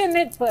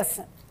affectionate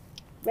person.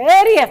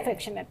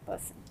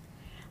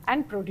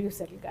 And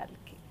producer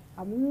గారికి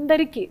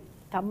అందరికీ,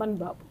 తమన్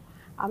బాబు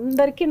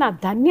అందరికీ నా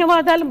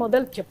ధన్యవాదాలు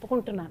మొదలు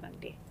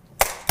చెప్పుకుంటున్నానండి.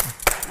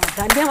 నా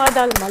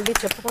ధన్యవాదాలు మళ్ళీ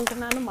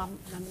చెప్పుకుంటున్నాను.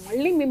 నన్ను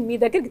మళ్ళీ మీ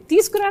దగ్గరికి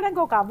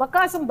తీసుకురావడానికి ఒక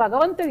అవకాశం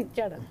భగవంతుడు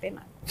ఇచ్చాడు అంతే.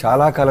 నాకు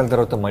చాలా కాలం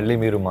తర్వాత మళ్ళీ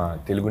మీరు మా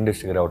తెలుగు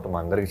ఇండస్ట్రీకి రావటం మా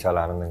అందరికీ చాలా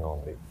ఆనందంగా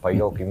ఉంది,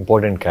 పైగా ఒక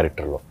ఇంపార్టెంట్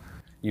క్యారెక్టర్లో.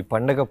 ఈ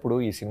పండగప్పుడు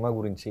ఈ సినిమా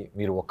గురించి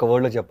మీరు ఒక్క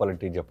వర్డ్లో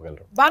చెప్పాలంటే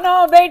చెప్పగలరు? బనో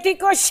బేటీ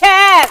కో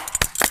షేర్.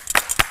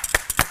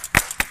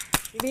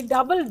 ఇది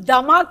double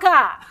Dhamaka,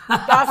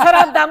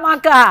 Dasara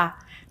Dhamaka.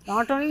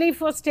 Not only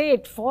for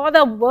state, for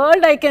the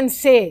world I can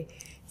say.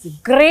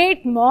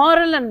 Great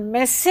moral and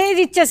message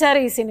ఇచ్చేసారు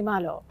ఈ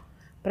సినిమాలో.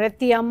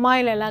 ప్రతి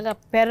అమ్మాయిలు ఎలాగా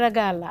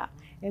పెరగాల,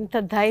 ఎంత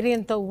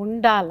ధైర్యంతో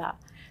ఉండాలా,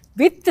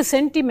 విత్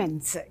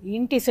సెంటిమెంట్స్,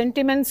 ఇంటి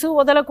సెంటిమెంట్స్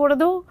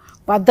వదలకూడదు,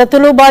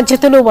 పద్ధతులు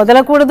బాధ్యతలు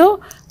వదలకూడదు,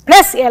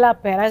 ప్లస్ ఎలా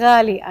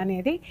పెరగాలి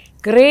అనేది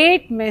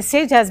great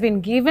message has been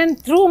given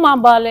through మా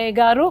బాలయ్య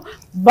గారు,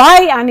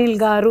 బై అనిల్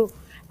గారు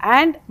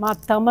అండ్ మా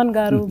తమన్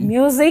గారు.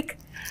 Music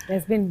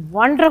Hess been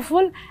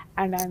wonderful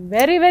and I'm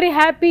very very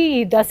happy.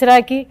 ఈ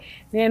దసరాకి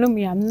నేను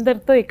మీ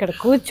అందరితో ఇక్కడ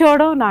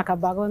కూర్చోవడం, నాకు ఆ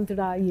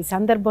భగవంతుడు ఈ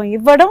సందర్భం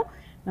ఇవ్వడం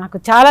నాకు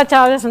చాలా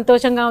చాలా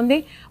సంతోషంగా ఉంది.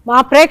 మా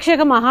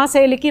ప్రేక్షక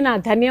మహాశైలికి నా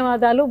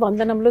ధన్యవాదాలు,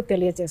 వందనములు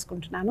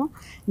తెలియజేసుకుంటున్నాను.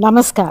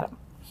 నమస్కారం.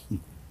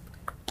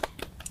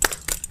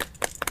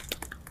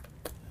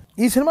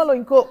 ఈ సినిమాలో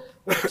ఇంకో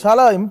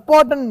చాలా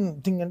ఇంపార్టెంట్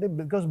థింగ్ అంటే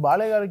బికాస్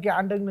బాలయ్య గారికి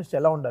యాంటగనిస్ట్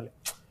ఎలా ఉండాలి,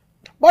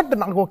 బట్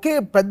నాకు ఒకే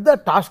పెద్ద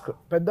టాస్క్,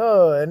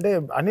 అంటే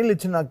అనిల్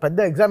ఇచ్చిన నాకు పెద్ద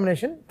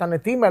ఎగ్జామినేషన్, తన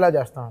థీమ్ ఎలా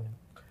చేస్తామని.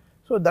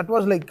 So that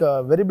was like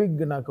very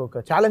big, నాకు ఒక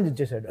ఛాలెంజ్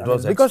ఇచ్చేసాడు.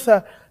 బికాస్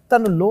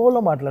తను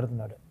లోలో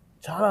మాట్లాడుతున్నాడు,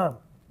 చాలా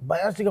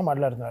బయాస్గా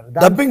మాట్లాడుతున్నాడు.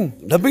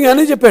 డబ్బింగ్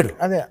అనే చెప్పాడు,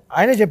 అదే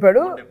ఆయనే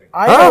చెప్పాడు,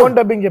 ఆయన ఓన్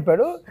డబ్బింగ్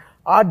చెప్పాడు.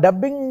 ఆ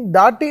డబ్బింగ్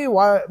దాటి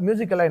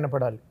మ్యూజిక్ ఎలా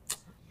వినపడాలి.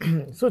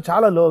 సో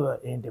చాలా లోగా,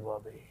 ఏంటి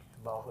బాబాయ్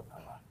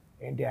బాగున్నావా,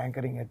 ఏంటి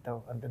యాంకరింగ్ ఎత్తావు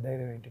అంత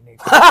ధైర్యం ఏంటి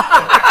నీకు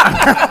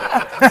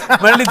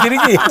మళ్ళీ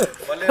తిరిగి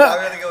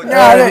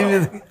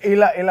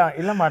ఇలా ఇలా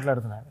ఇలా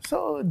మాట్లాడుతున్నాను. సో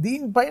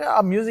దీనిపైన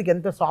ఆ మ్యూజిక్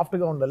ఎంత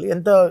సాఫ్ట్గా ఉండాలి,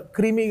 ఎంత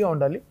క్రీమీగా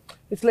ఉండాలి.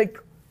 ఇట్స్ లైక్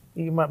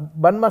ఈ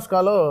బన్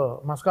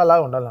మస్కాలా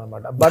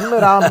ఉండాలన్నమాట. బన్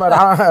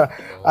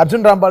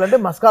అర్జున్ రాంపాల్ అంటే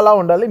మస్కాలా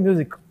ఉండాలి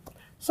మ్యూజిక్.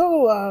 సో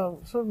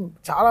సో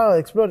చాలా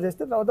ఎక్స్ప్లోర్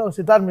చేస్తే తర్వాత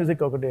సితార్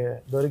మ్యూజిక్ ఒకటి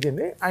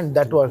దొరికింది అండ్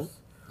దట్ వాజ్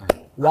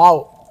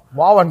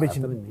వావ్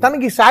అనిపించింది.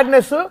 తనకి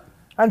సాడ్నెస్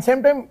అండ్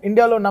సేమ్ టైం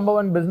ఇండియాలో నంబర్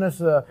 1 బిజినెస్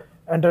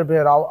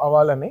ఎంటర్ప్రెన్యూర్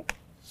అవ్వాలని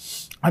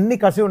అన్ని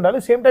కసి ఉండాలి.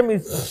 Same time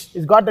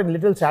is got a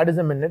little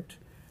sadism in it.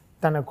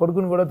 తన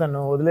కొడుకుని కూడా తను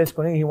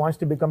వదిలేసుకొని he wants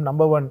to become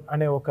number 1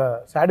 అనే ఒక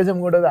సాడిజం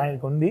కూడా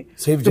ఆయనకు ఉంది,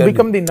 to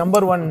become the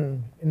number 1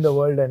 in the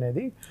world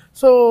అనేది.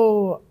 సో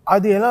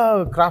అది ఎలా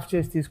క్రాఫ్ట్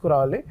చేసి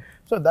తీసుకురావాలి.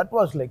 So that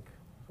was like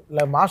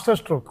master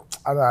stroke.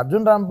 అది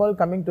Arjun Rampal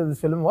coming to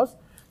this film was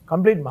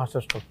complete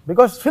master stroke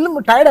because film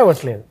tired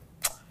అవ్వట్లేదు.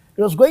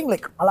 ఇట్ వాస్ గోయింగ్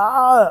లైక్ అలా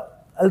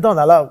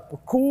వెళ్తుంది, అలా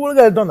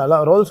కూల్గా వెళ్తుంది, అలా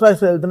రోల్స్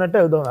రాయిస్ వెళ్తున్నట్టే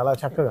వెళ్తుంది అలా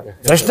చక్కగా.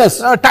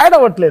 టైర్డ్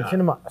అవ్వట్లేదు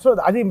సినిమా. సో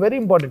అది వెరీ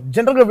ఇంపార్టెంట్.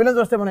 జనరల్గా విలన్స్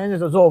వస్తే మనం ఏం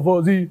చేస్తాం,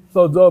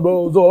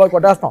 జో అలా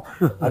కొట్టేస్తాం.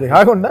 అది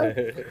కాకుండా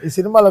ఈ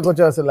సినిమాలోకి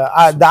వచ్చే అసలు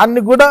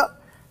దాన్ని కూడా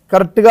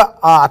కరెక్ట్గా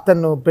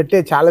అతను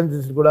పెట్టే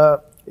ఛాలెంజెస్ కూడా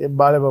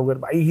బాలయ్యబాబు గారు.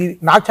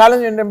 నాకు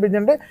ఛాలెంజ్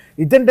ఏంటంటే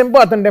ఇతని టెంపో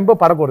అతని టెంపో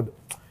పడకూడదు.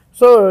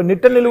 సో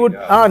నిట్ట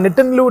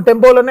నిలువు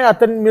టెంపోలోనే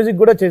అతని మ్యూజిక్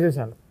కూడా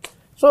చేసేసాను.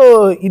 సో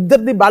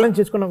ఇద్దరిది బ్యాలెన్స్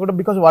చేసుకున్నా కూడా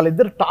బికాస్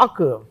వాళ్ళిద్దరు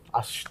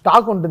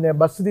టాక్ ఉంటుంది.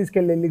 బస్సు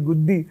తీసుకెళ్ళి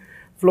గుద్ది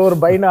ఫ్లోర్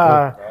పైన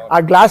ఆ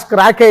గ్లాస్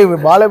క్రాక్ అయ్యి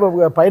బాలయ్యబాబు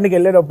గారు పైనకి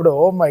వెళ్ళేటప్పుడు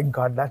oh my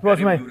God that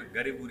was my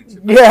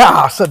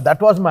అసలు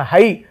దట్ వాస్ మై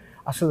హై.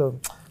 అసలు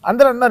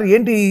అందరూ అన్నారు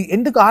ఏంటి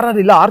ఎందుకు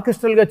ఆర్ఆర్ ఇలా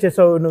ఆర్కెస్ట్రల్గా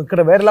చేసావు, నువ్వు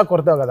ఇక్కడ వేరేలా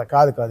కొడతావు కదా.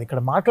 కాదు ఇక్కడ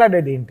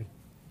మాట్లాడేది ఏంటి,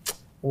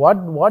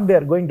 what they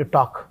are going to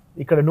talk.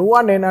 ఇక్కడ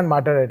నువ్వా నేనా అని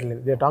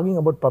మాట్లాడట్లేదు, they are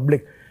talking about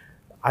public.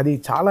 అది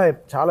చాలా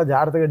చాలా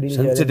జాగ్రత్తగా డీల్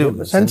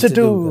చేయాలి,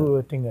 సెన్సిటివ్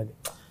థింగ్ అది.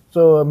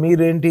 సో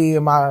మీరేంటి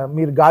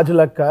మీరు గాజు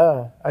లెక్క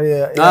అది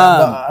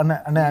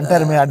అని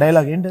అంటారు. మీ ఆ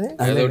డైలాగ్ ఏంటిది,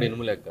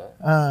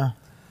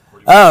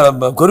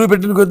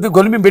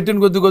 కొలిమి పెట్టిన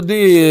కొద్ది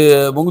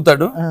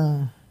మొంగుతాడు,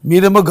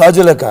 మీరేమో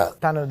గాజు లెక్క.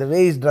 తను the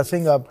way is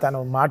dressing up,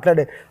 తను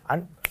మాట్లాడే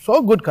సో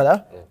గుడ్ కదా.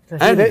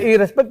 ఈ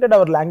రెస్పెక్టెడ్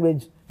అవర్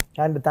లాంగ్వేజ్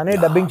అండ్ తనే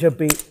డబ్బింగ్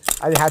చెప్పి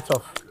అది హ్యాట్స్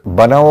ఆఫ్.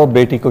 బనావో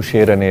బేటీకో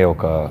షేర్ అనే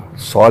ఒక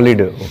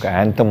సాలిడ్ ఒక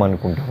anthem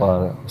అనుకుంటావా,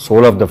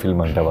 soul of the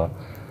film అంటావా?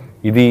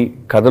 ఇది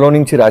కథలో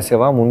నుంచి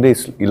రాసావా, ముందే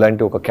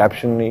ఇలాంటి ఒక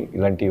క్యాప్షన్ని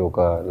ఇలాంటి ఒక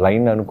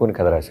లైన్ అనుకొని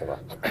కథ రాసావా?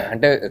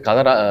 అంటే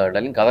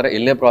కథ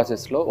వెళ్ళే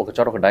ప్రాసెస్లో ఒక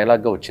చోట ఒక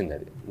డైలాగ్గా వచ్చింది.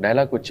 అది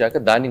డైలాగ్ వచ్చాక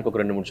దాన్ని ఇంకొక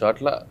 2-3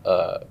 చోట్ల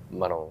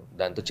మనం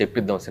దాంతో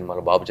చెప్పిద్దాం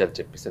సినిమాలో, బాబు చేత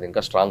చెప్పిస్తుంది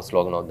ఇంకా స్ట్రాంగ్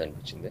స్లోగన్ అవుతుంది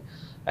అనిపించింది.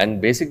 అండ్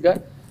బేసిక్గా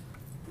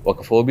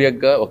ఒక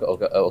ఫోబియాగా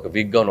ఒక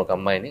వీక్గా ఉన్న ఒక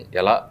అమ్మాయిని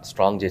ఎలా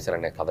స్ట్రాంగ్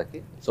చేశారనే కథకి.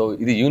 సో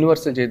ఇది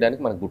యూనివర్సల్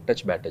చేయడానికి మనకు good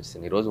touch bad touch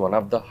scene ఈరోజు one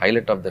of the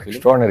highlight of the film.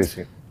 Extraordinary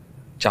scene,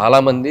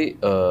 చాలామంది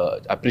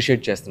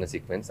అప్రిషియేట్ చేస్తున్న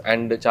సీక్వెన్స్.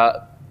 అండ్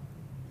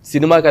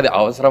సినిమాకి అది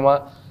అవసరమా,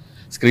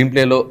 స్క్రీన్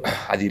ప్లేలో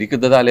అది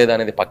ఇరికిద్దా లేదా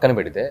అనేది పక్కన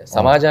పెడితే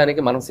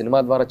సమాజానికి మనం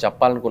సినిమా ద్వారా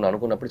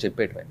అనుకున్నప్పుడు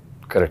చెప్పేటమే.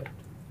 కరెక్ట్,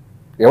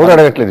 ఎవరు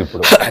అడగట్లేదు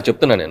ఇప్పుడు.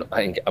 చెప్తున్నా నేను.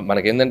 ఇంకా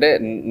మనకేంటంటే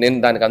నేను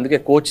దానికి అందుకే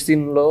కోచ్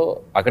సీన్లో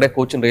అక్కడే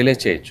కోచ్ని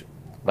రియలైజ్ చేయొచ్చు,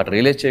 బట్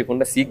రియలైజ్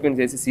చేయకుండా సీక్వెన్స్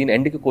చేసి సీన్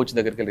ఎండ్కి కోచ్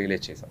దగ్గరికి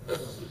రియలైజ్ చేసాం,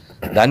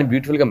 దాన్ని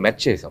బ్యూటిఫుల్గా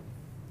మ్యాచ్ చేసాం.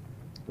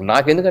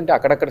 నాకెందుకంటే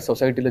అక్కడక్కడ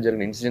సొసైటీలో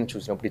జరిగిన ఇన్సిడెంట్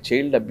చూసినప్పుడు ఈ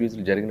చైల్డ్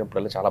అబ్యూజ్లు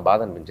జరిగినప్పుడల్లా చాలా బాధ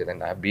అనిపించేది.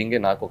 అండ్ బీయింగే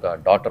నాకు ఒక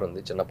డాటర్ ఉంది,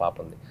 చిన్న పాప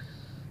ఉంది.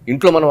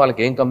 ఇంట్లో మనం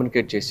వాళ్ళకి ఏం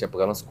కమ్యూనికేట్ చేసి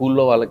చెప్పగలం,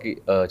 స్కూల్లో వాళ్ళకి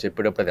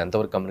చెప్పేటప్పుడు అది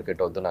ఎంతవరకు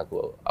కమ్యూనికేట్ అవుతుందో నాకు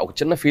ఒక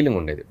చిన్న ఫీలింగ్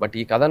ఉండేది. బట్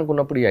ఈ కథ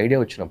అనుకున్నప్పుడు, ఈ ఐడియా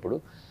వచ్చినప్పుడు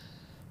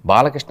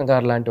బాలకృష్ణ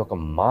గారు లాంటి ఒక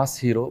మాస్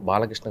హీరో,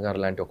 బాలకృష్ణ గారు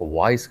లాంటి ఒక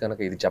వాయిస్ కనుక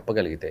ఇది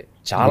చెప్పగలిగితే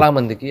చాలా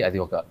మందికి అది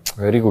ఒక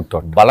వెరీ గుడ్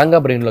థాట్, బలంగా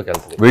బ్రెయిన్లోకి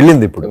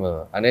వెళ్ళింది ఇప్పుడు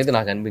అనేది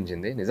నాకు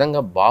అనిపించింది.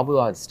 నిజంగా బాబు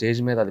ఆ స్టేజ్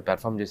మీద అది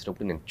పెర్ఫామ్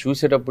చేసేటప్పుడు నేను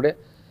చూసేటప్పుడే,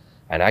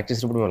 ఆయన యాక్ట్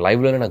చేసేటప్పుడు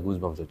లైవ్లోనే నాకు గూస్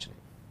బంప్స్ వచ్చినాయి.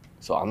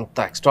 సో అంత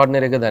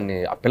ఎక్స్ట్రాడినరీగా దాన్ని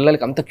ఆ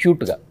పిల్లలకి అంత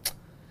క్యూట్గా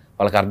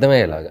వాళ్ళకి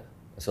అర్థమయ్యేలాగా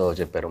సో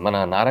చెప్పారు. మన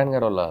నారాయణ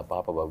గారు వాళ్ళ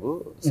పాప బాబు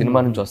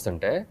సినిమా నుంచి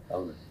వస్తుంటే,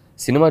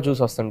 సినిమా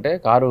చూసి వస్తుంటే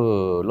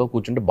కారులో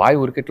కూర్చుంటే బాయ్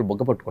ఊరికి ఇట్లా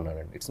బొగ్గ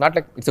పట్టుకున్నాడండి. It's not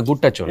like it's a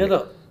good touch only,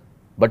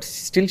 but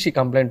still she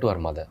complaint to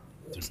her mother.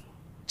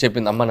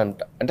 చెప్పింది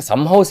అమ్మనంట. అంటే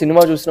సంహౌ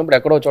సినిమా చూసినప్పుడు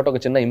ఎక్కడో చోట ఒక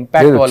చిన్న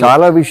ఇంపాక్ట్,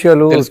 చాలా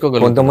విషయాలు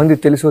కొంతమంది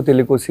తెలుసో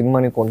తెలియకో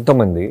సినిమాని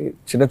కొంతమంది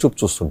చిన్న చూపు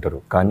చూస్తుంటారు,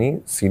 కానీ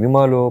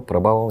సినిమాలో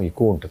ప్రభావం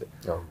ఎక్కువ ఉంటుంది.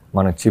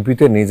 మనం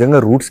చెప్పితే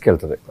నిజంగా రూట్స్కి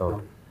వెళ్తుంది.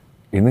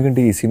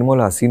 ఎందుకంటే ఈ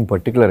సినిమాలో ఆ సీన్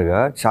పర్టికులర్గా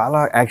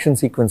చాలా యాక్షన్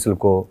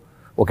సీక్వెన్స్లకో,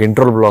 ఒక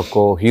ఇంట్రోల్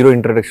బ్లాక్కో, హీరో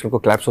ఇంట్రడక్షన్కో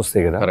క్లాప్స్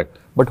వస్తాయి కదా,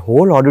 but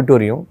whole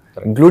auditorium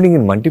including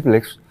in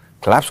multiplex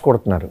claps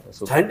కొడుతున్నారు.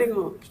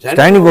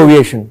 Standing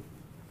ovation,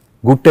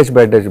 good touch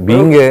bad touch.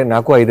 బీయింగే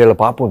నాకు 5 ఏళ్ల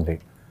పాప ఉంది,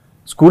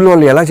 స్కూల్లో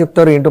వాళ్ళు ఎలా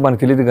చెప్తారో ఏంటో మనకు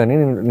తెలియదు, కానీ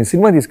నేను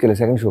సినిమా తీసుకెళ్ళి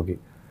సెకండ్ షోకి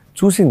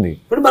చూసింది,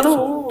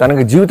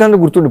 తనకి జీవితాంతం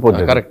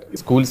గుర్తుండిపోతుంది. కరెక్ట్.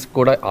 స్కూల్స్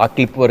కూడా ఆ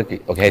క్లిప్ వరకు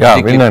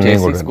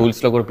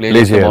స్కూల్స్ లో కూడా ప్లే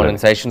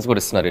సెషన్స్ కూడా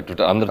ఇస్తున్నారు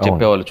అందరూ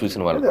చెప్పేవాళ్ళు,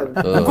 చూసిన వాళ్ళు.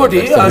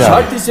 ఇంకోటి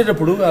షార్ట్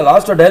తీసేటప్పుడు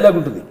లాస్ట్ డైలాగ్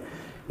ఉంటుంది,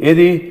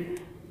 ఏది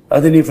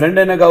అది నీ ఫ్రెండ్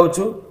అయినా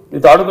కావచ్చు,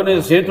 నీతో ఆడుకునే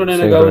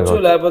స్నేహితుడైనా కావచ్చు,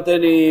 లేకపోతే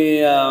నీ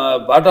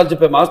పాఠాలు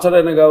చెప్పే మాస్టర్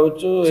అయినా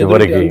కావచ్చు,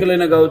 అంకుల్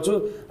అయినా కావచ్చు,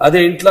 అదే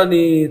ఇంట్లో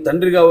నీ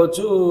తండ్రి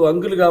కావచ్చు,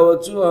 అంకుల్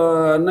కావచ్చు,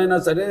 అన్నైనా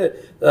సరే,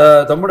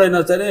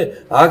 తమ్ముడైనా సరే,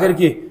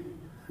 ఆఖరికి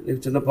నీకు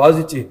చిన్న పాజ్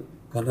ఇచ్చి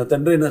కన్న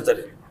తండ్రి అయినా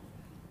సరే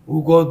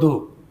ఊకోవద్దు,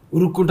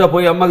 ఉరుక్కుంటా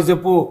పోయి అమ్మకి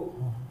చెప్పు,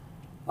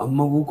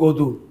 అమ్మ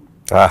ఊకోదు,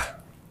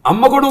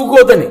 అమ్మ కూడా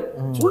ఊకోవద్దని.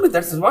 చూడండి,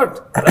 దట్స్ వాట్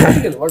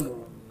వాట్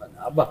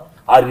అబ్బా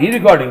ఆ రీ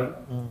రికార్డింగ్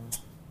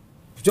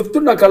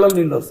చెప్తున్నా కళ్ళలో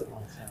నీళ్ళు వస్తాయి.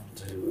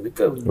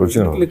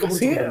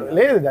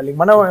 లేదు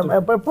మనం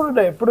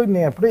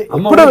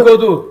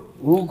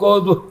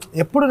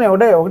ఎప్పుడు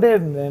ఒకటే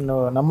నేను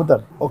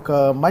నమ్ముతాను, ఒక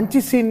మంచి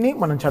సీన్ని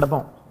మనం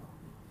చెడపాం,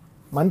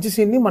 మంచి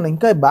సీన్ని మనం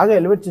ఇంకా బాగా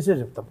ఎలివేట్ చేసే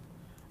చెప్తాం.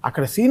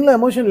 అక్కడ సీన్లో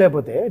ఎమోషన్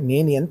లేకపోతే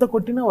నేను ఎంత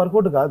కొట్టినా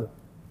వర్కౌట్ కాదు.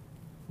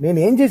 నేను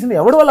ఏం చేసినా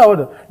ఎవడి వల్ల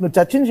అవ్వదు. నువ్వు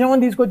చచ్చిన శవం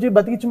తీసుకొచ్చి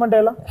బతికించమంటే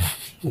ఎలా?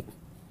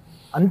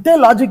 అంతే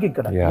లాజిక్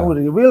ఇక్కడ. నువ్వు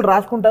రివ్యూలు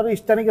రాసుకుంటారు,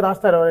 ఇష్టానికి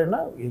రాస్తారు, ఎవరైనా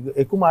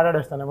ఎక్కువ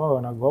మాట్లాడేస్తానేమో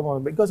నాకు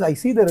గోపం, because I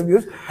see the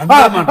reviews.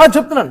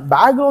 చెప్తున్నాను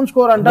బ్యాక్గ్రౌండ్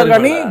స్కోర్ అంటారు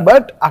కానీ,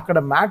 బట్ అక్కడ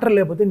మ్యాటర్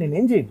లేకపోతే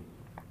నేనేం చేయను.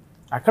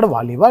 అక్కడ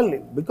వాళ్ళు ఇవ్వాలి,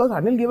 because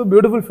Anil give a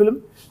beautiful film.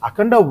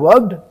 Akhanda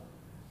worked.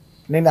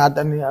 నేను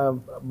అతన్ని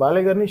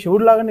బాలయ్య గారిని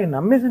శివుడు లాగా నేను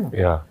నమ్మేసాను.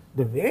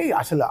 ద వే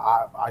అసలు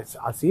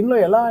ఆ సీన్లో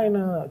ఎలా ఆయన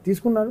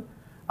తీసుకున్నారు,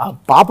 ఆ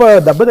పాప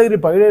దెబ్బ దగ్గర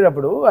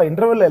పగిలేటప్పుడు ఆ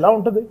ఇంటర్వెల్లో ఎలా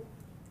ఉంటుంది,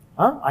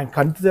 ఆయన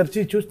కంటి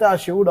తెరిచి చూస్తే ఆ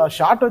శివుడు ఆ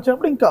షాట్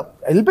వచ్చినప్పుడు ఇంకా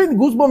వెళ్ళిపోయింది,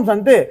 గూస్ బంప్స్.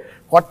 అంతే,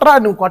 కొట్టరా,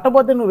 నువ్వు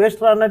కొట్టపోతే నువ్వు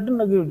వేస్ట్ రా అన్నట్టు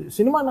నాకు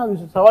సినిమా నాకు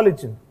సవాల్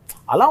ఇచ్చింది.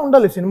 అలా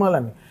ఉండాలి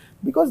సినిమాలన్నీ,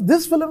 because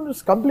this film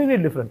is completely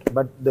different.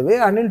 But the way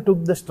Anil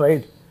took the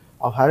stride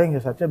of having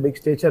such a big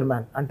stature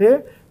man. అంటే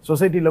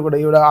సొసైటీలో కూడా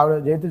ఆవిడ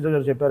జయతేజ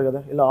గారు చెప్పారు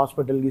కదా, ఇలా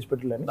హాస్పిటల్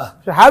అని.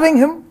 సో హ్యావింగ్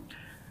హిమ్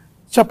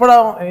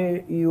చెప్పడం,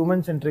 ఈ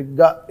ఉమెన్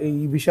సెంట్రిక్గా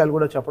ఈ విషయాలు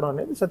కూడా చెప్పడం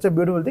అనేది such a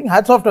beautiful thing.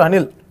 Hats off to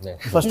Anil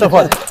first of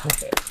all.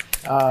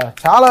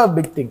 చాలా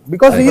బిగ్ థింగ్,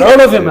 బికాస్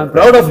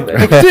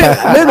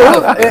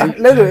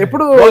లేదు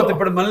ఎప్పుడు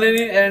ఇప్పుడు మళ్ళీ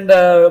అండ్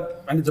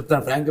అని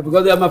చెప్తాను Frank,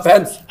 because I am a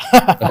fans.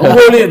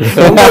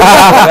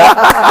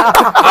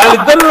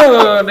 వాళ్ళిద్దరు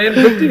నేను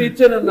పెట్టి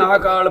ఇచ్చాను,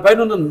 నాకు వాళ్ళ పైన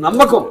ఉన్న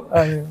నమ్మకం.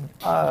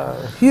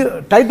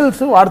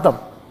 టైటిల్స్ వాడతాం,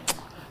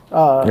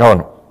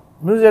 అవును,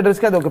 మ్యూజిక్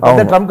డైరెక్టర్స్ కి అది ఒక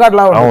పెద్ద ట్రంప్ కార్డ్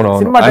లా ఉంటుంది.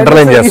 సినిమా అది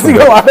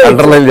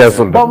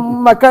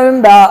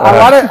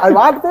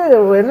వాడితే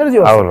ఎనర్జీ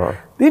వస్తుంది.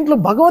 దీంట్లో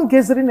భగవంత్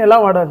కేసరిని ఎలా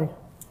వాడాలి?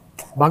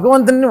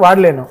 భగవంతుని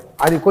వాడలేను,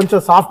 అది కొంచెం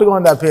సాఫ్ట్ గా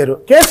ఉంది ఆ పేరు.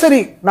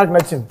 కేసరి నాకు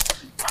నచ్చింది,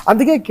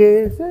 అందుకే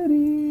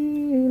కేసరి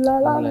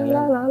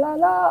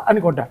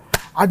అనుకుంటా.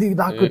 అది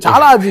నాకు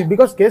చాలా, అది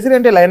బికాస్ కేసరి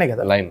అంటే లైనే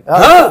కదా,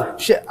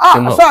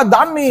 సో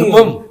దాన్ని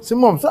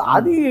సింహం. సో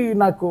అది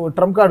నాకు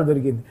ట్రంప్ కార్డు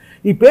దొరికింది.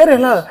 ఈ పేరు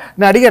ఎలా,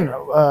 నేను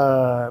అడిగాను,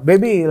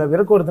 బేబీ ఇలా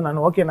విరకూడుతున్నాను,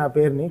 ఓకే నా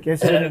పేరుని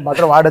కేసరి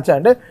మాత్రం వాడచ్చా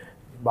అంటే,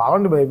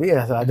 బాగుంది బేబీ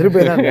అసలు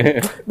అదిరిపోయినాను.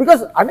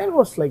 Because Anil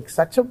was like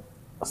such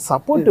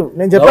supportive.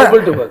 నేను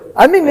చెప్పాను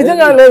అన్ని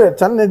నిజంగా లేదు,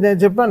 నేను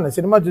చెప్పాను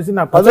సినిమా చూసి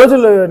నా 10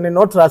 రోజులు నేను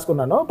నోట్స్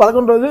రాసుకున్నాను.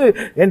 11 రోజులు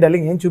ఏం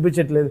డార్లింగ్ ఏం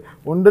చూపించట్లేదు,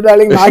 ఉండు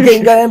డార్లింగ్ నాకే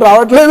ఇంకా ఏం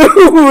రావట్లేదు.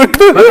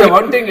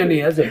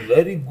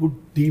 వెరీ గుడ్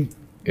టీమ్,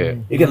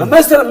 ఇక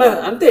నమ్మేస్తారు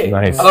అంతే,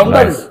 అలా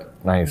ఉండాలి.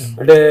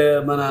 అంటే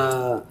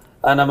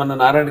మన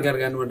నారాయణ గారు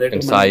కానివ్వండి,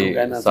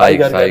 సాయి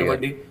గారు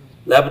కానివ్వండి,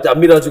 లేకపోతే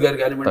అమ్మిరాజు గారు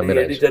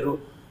కానివ్వండి, ఎడిటరు,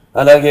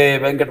 అలాగే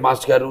వెంకట్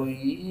మాస్టర్ గారు,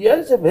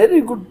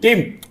 very good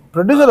team.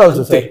 Producer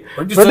also,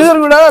 producer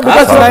కూడా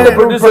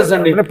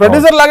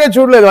ప్రొడ్యూసర్ లాగే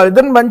చూడలేదు,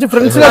 వాళ్ళిద్దరు మంచి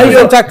ఫ్రెండ్స్ గా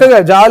చక్కగా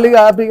జాలీగా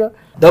హ్యాపీగా.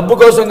 డబ్బు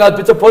కోసం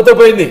కాదు, పోతే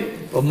పోయింది,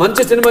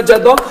 మంచి సినిమా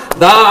చేద్దాం,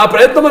 ఆ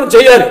ప్రయత్నం మనం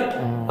చేయాలి.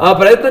 ఆ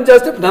ప్రయత్నం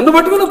చేస్తే నన్ను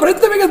పట్టుకున్న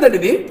ప్రయత్నమే కదండి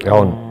ఇది.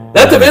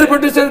 లేకపోతే వేరే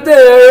ప్రొడ్యూసర్ అయితే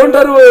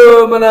ఏమంటారు,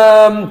 మన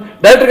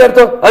డైరెక్టర్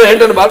గారితో అది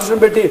ఏంటండి బాలకృష్ణ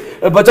పెట్టి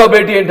బచావ్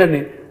బేటీ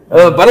ఏంటండి,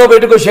 బలవ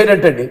బయటకు షేర్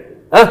ఏంటండి,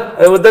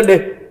 వద్దండి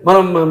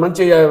మనం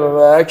మంచి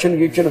యాక్షన్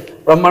గీక్షన్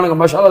బ్రహ్మాండంగా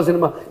మసాలా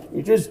సినిమా.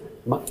 ఇట్ ఈస్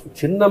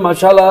చిన్న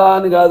మసాలా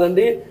అని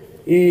కాదండి,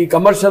 ఈ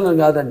కమర్షియల్ అని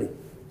కాదండి,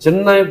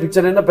 చిన్న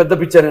పిక్చర్ అయినా పెద్ద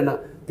పిక్చర్ అయినా,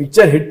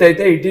 పిక్చర్ హిట్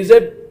అయితే it is a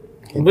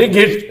big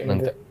hit.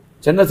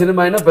 చిన్న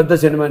సినిమా అయినా పెద్ద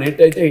సినిమా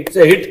హిట్ అయితే it's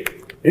a hit,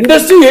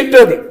 industry hit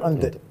అది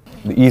అంతే.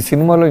 ఈ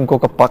సినిమాలో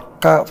ఇంకొక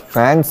పక్క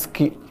ఫ్యాన్స్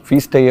కి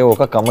ఫీస్ట్ అయ్యే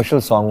ఒక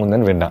కమర్షియల్ సాంగ్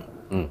ఉందని విన్నా.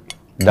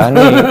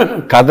 దాన్ని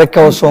కథ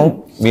కోసం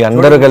మీ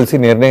అందరూ కలిసి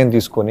నిర్ణయం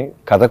తీసుకొని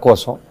కథ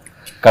కోసం,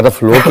 కథ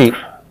ఫ్లోకి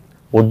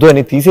వద్దు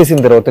అని తీసేసిన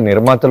తర్వాత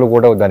నిర్మాతలు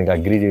కూడా దానికి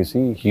అగ్రీ చేసి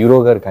హీరో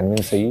గారు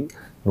కన్విన్స్ అయ్యి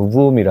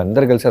మీరు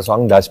అందరు కలిసి ఆ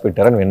సాంగ్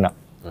దాచిపెట్టారని విన్నా.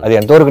 అది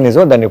ఎంతవరకు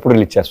నిజం, దాన్ని ఎప్పుడు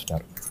రిలీజ్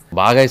చేస్తున్నారు?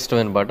 బాగా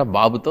ఇష్టమైన పాట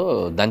బాబుతో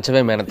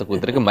దంచవే మేనత్త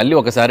కూతురికి మళ్ళీ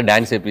ఒకసారి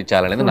డాన్స్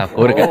చేయించాలనేది నా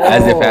కోరిక.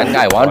 As a fan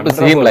I want to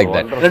see him like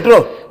that.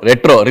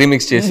 Retro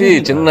remix చేసి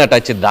చిన్న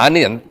టచ్, దాన్ని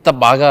ఎంత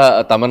బాగా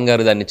తమన్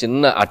గారు దాన్ని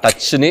చిన్న ఆ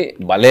టచ్ ని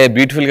భలే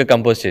బ్యూటిఫుల్ గా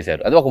కంపోజ్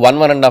చేశారు. అది ఒక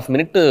 1.5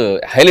 minute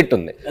హైలైట్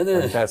ఉంది.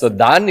 సో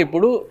దాన్ని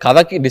ఇప్పుడు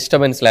కథకి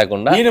డిస్టర్బెన్స్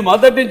లేకుండా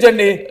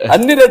మొదటించండి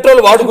అన్ని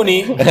రెట్రోలు వాడుకుని,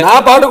 నా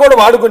పాట కూడా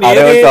వాడుకుని,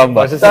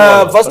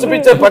 ఫస్ట్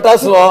పిక్చర్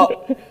పటాసులో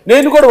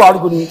నేను కూడా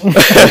వాడుకుని,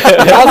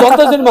 నా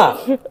సొంత సినిమా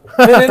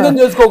నేను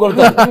చేసుకోగలుగుతాను.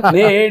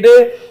 నేడే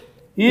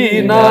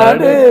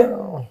ఈనాడే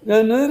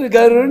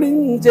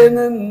కరుణించే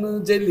నన్ను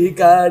చెల్లి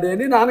కాడే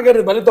అని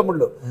నాన్నగారి బలి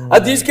తమ్ముళ్ళు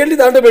అది తీసుకెళ్లి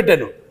దాంట్లో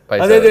పెట్టాను.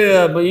 అదే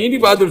ఈయన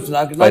బాగా తెలుసు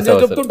నాకు. నేను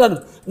చెప్తుంటాను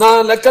నా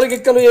లెక్కల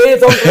గిక్కలు ఏ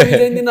సంవత్సరం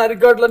ఏంది నా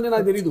రికార్డులన్నీ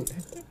నాకు తెలియదు.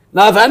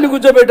 నా ఫ్యాన్ని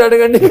కూర్చోబెట్టి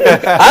అడగండి,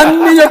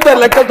 అన్ని చెప్తారు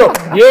లెక్కలతో.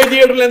 ఏ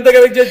థియేటర్లు ఎంత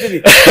కలెక్ట్ చేసింది,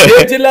 ఏ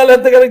జిల్లాలో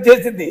ఎంత కలెక్ట్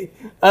చేసింది,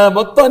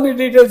 మొత్తం అన్ని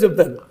డీటెయిల్స్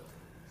చెప్తాను.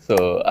 సో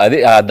అది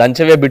ఆ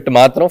దంచవే బిట్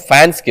మాత్రం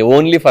ఫ్యాన్స్ కి,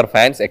 ఓన్లీ ఫర్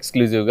ఫ్యాన్స్,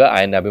 ఎక్స్క్లూజివ్ గా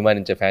ఆయన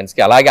అభిమానించే ఫ్యాన్స్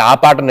కి, అలాగే ఆ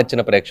పాట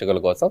నచ్చిన ప్రేక్షకుల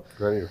కోసం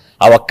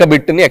ఆ ఒక్క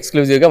బిట్ ని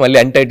ఎక్స్క్లూజివ్ గా మళ్ళీ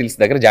ఎన్ టైటిల్స్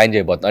దగ్గర జాయిన్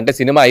చేయబోతుంది. అంటే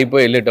సినిమా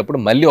అయిపోయి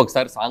వెళ్ళేటప్పుడు మళ్ళీ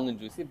ఒకసారి సాంగ్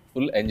చూసి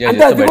ఫుల్ ఎంజాయ్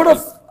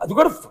అది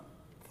కూడా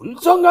ఫుల్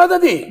సాంగ్ కాదు,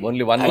 అది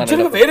ఓన్లీ 1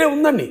 యాక్చువల్గా వేరే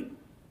ఉందండి.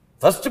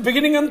 ఫస్ట్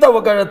బిగినింగ్ అంతా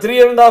ఒక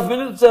 3.5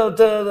 minutes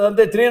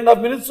అంతే, 3.5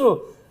 minutes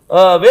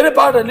వేరే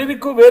పాట,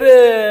 లిరిక్ వేరే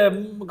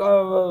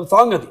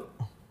సాంగ్. అది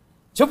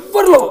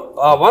చివరిలో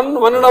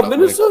 1.5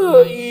 minutes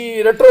ఈ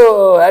రెట్రో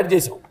యాడ్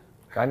చేసాం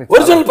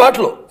ఒరిజినల్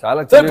పాటలో.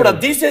 ఇప్పుడు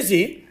అది తీసేసి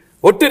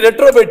ఒట్టి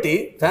రెట్రో పెట్టి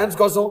ఫ్యాన్స్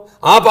కోసం,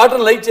 ఆ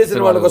పాటను లైక్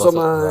చేసిన వాళ్ళ కోసం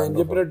ఆయన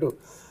చెప్పినట్టు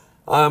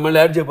మళ్ళీ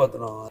యాడ్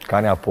చేయబోతున్నాం.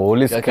 కానీ ఆ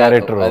పోలీస్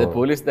క్యారెక్టర్, అది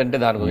పోలీస్ అంటే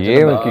దాని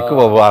ఏం కిక్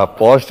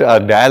పోస్ట్, ఆ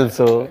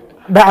డాన్స్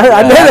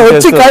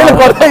వచ్చి కళ్ళు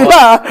కొట్ట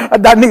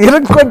దాన్ని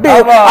ఇరుక్కొట్టి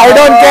ఐ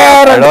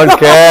డోంట్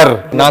కేర్.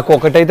 నాకు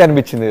ఒకటైతే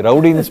అనిపించింది,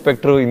 రౌడీ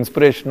ఇన్స్పెక్టర్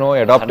ఇన్స్పిరేషన్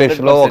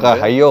అడాప్టేషన్ లో ఒక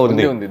హైయో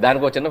ఉంది.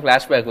 దానికి ఒక చిన్న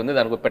ఫ్లాష్ బ్యాక్ ఉంది,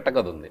 దానికి ఒక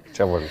పెట్టకథ ఉంది.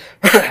 చెప్పండి.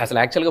 అసలు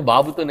యాక్చువల్ గా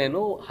బాబుతో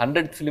నేను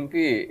 100th ఫిల్మ్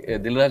కి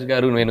దిల్ రాజు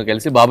గారు నేను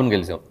కలిసి బాబుని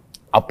గెలిచాం.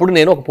 అప్పుడు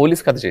నేను ఒక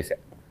పోలీస్ కథ చేశా,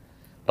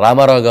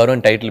 రామారావు గారు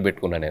అని టైటిల్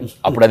పెట్టుకున్నాను నేను.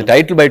 అప్పుడు అది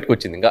టైటిల్ బయటకు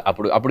వచ్చింది. ఇంకా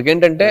అప్పుడు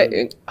ఏంటంటే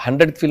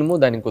 100th ఫిల్మ్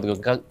దానికి కొద్దిగా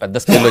ఇంకా పెద్ద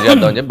స్కేల్లో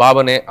చేద్దాం అని చెప్పి బాబు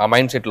అనే ఆ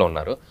మైండ్ సెట్ లో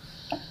ఉన్నారు.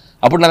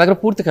 అప్పుడు నా దగ్గర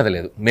పూర్తి కథ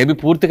లేదు. మేబీ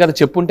పూర్తి కథ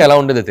చెప్పుంటే ఎలా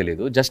ఉండేదో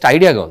తెలియదు, జస్ట్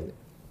ఐడియాగా ఉంది.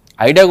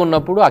 ఐడియాగా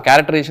ఉన్నప్పుడు ఆ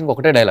క్యారెక్టరైజేషన్కి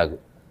ఒకటే డైలాగు,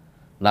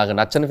 నాకు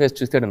నచ్చని ఫేస్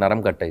చూస్తే నరం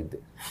కట్ అయింది,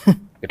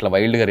 ఇట్లా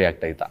వైల్డ్గా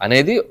రియాక్ట్ అవుతా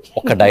అనేది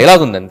ఒక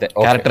డైలాగ్ ఉంది అంతే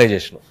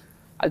క్యారెక్టరైజేషన్.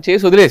 అది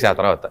చేసి వదిలేసి ఆ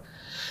తర్వాత.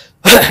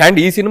 అండ్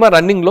ఈ సినిమా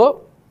రన్నింగ్లో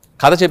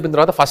కథ చెప్పిన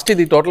తర్వాత ఫస్ట్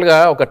ఇది టోటల్గా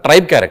ఒక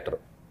ట్రైబ్ క్యారెక్టర్,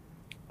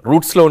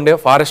 రూట్స్లో ఉండే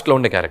ఫారెస్ట్లో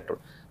ఉండే క్యారెక్టర్.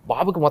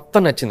 బాబుకి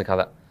మొత్తం నచ్చింది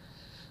కథ,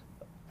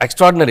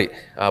 ఎక్స్ట్రాడినరీ.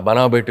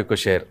 బనాబేటుకు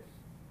షేర్,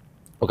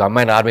 ఒక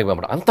అమ్మాయిని ఆర్మీకి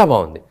పంపడం, అంతా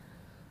బాగుంది.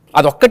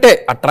 అదొక్కటే,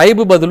 ఆ ట్రైబ్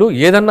బదులు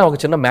ఏదన్నా ఒక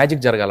చిన్న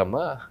మ్యాజిక్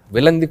జరగాలమ్మా,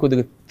 విలంది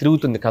కొద్దిగా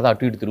తిరుగుతుంది కదా,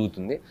 అటు ఇటు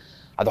తిరుగుతుంది,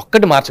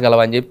 అదొక్కటి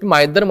మార్చగలవా అని చెప్పి మా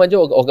ఇద్దరి మధ్య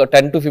ఒక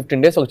 10 to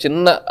 15 days ఒక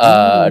చిన్న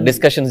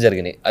డిస్కషన్స్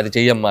జరిగినాయి. అది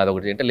చెయ్యమ్మా,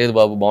 అదొకటి అంటే లేదు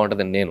బాబు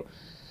బాగుంటుందని నేను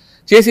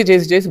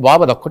చేసి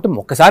బాబు అదొక్కటి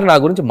ఒక్కసారి నా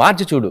గురించి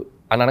మార్చి చూడు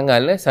అని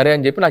అనగానే సరే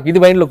అని చెప్పి నాకు ఇది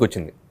మైండ్లోకి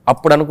వచ్చింది.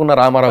 అప్పుడు అనుకున్న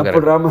రామారావు గారు,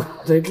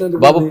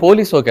 బాబు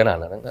పోలీస్ ఓకేనా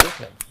అని అనగానే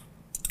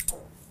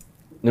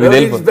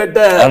నువ్వు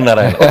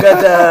అన్నారా,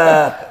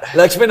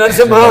 లక్ష్మీ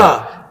నరసింహ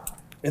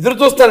ఎదురు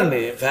చూస్తారండి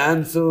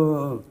ఫ్యాన్స్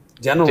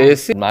జనం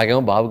చేసి.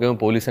 నాకేమో బాబుకేమో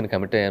పోలీస్ అని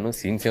కమిట్ అయ్యాను,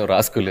 సీన్స్ ఏమో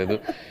రాసుకోలేదు,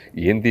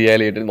 ఏం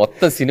తీయాలి ఏంటి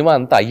మొత్తం సినిమా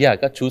అంతా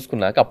అయ్యాక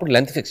చూసుకున్నాక అప్పుడు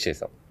లెంత్ ఫిక్స్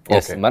చేసాం.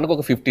 మనకు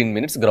ఒక 15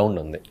 minutes గ్రౌండ్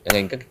ఉంది,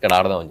 ఇంకా ఇక్కడ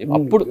ఆడదాం అని చెప్పి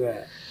అప్పుడు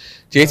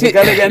చేసి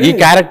ఈ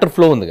క్యారెక్టర్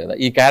ఫ్లో ఉంది కదా,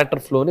 ఈ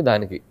క్యారెక్టర్ ఫ్లోని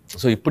దానికి.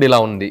 సో ఇప్పుడు ఇలా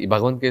ఉంది, ఈ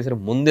భగవంత్ కేసరి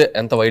ముందే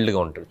ఎంత వైల్డ్గా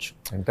ఉండొచ్చు,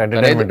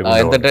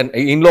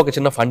 ఇంట్లో ఒక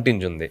చిన్న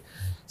ఫంటింజ్ ఉంది.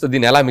 సో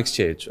దీన్ని ఎలా మిక్స్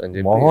చేయొచ్చు అని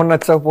చెప్పి. మొహం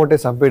నచ్చకపోతే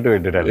సంపేట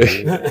పెట్టాడు,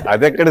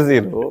 అదెక్కడ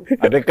సీన్,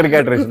 అదెక్కడ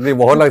క్యారెక్టర్,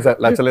 మొహం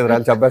నచ్చలేదు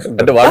రాని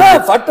చెప్పేస్తుంటే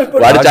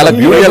వాడు చాలా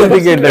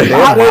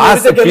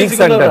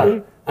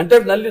అంటే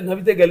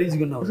నవ్వితే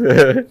గలీజ్గా ఉన్నావు,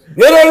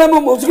 వేరే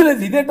వాళ్ళేమో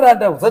ముసుగులేదు ఇదేంట్రా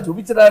అంటే ఒకసారి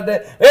చూపించరా అంటే,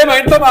 మా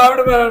ఇంట్లో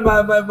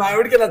మా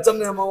ఆవిడికి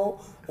నచ్చనేమో,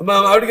 మా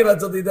ఆవిడికి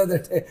నచ్చదు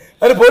ఇదంటే,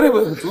 అరే పోనీ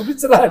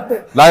చూపించరా అంటే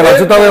నాకు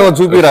నచ్చుతావేమో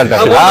చూపిరా అంటే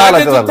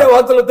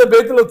వార్తలు వస్తాయి,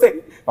 బేతులు వస్తాయి.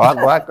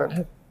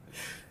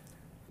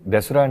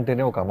 దసరా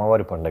అంటేనే ఒక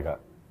అమ్మవారి పండుగ,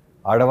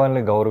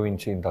 ఆడవాళ్ళని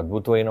గౌరవించి ఇంత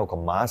అద్భుతమైన ఒక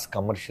మాస్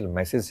కమర్షియల్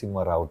మెసేజ్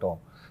సినిమా రావటం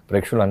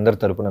ప్రేక్షకులు అందరి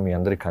తరపున మీ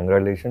అందరికి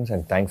కంగ్రాచులేషన్స్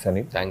అండ్ థ్యాంక్స్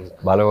అని.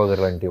 బాలయ్య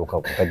గారు లాంటి ఒక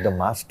పెద్ద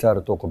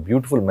మాస్టర్తో ఒక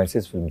బ్యూటిఫుల్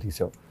మెసేజ్ ఫిల్మ్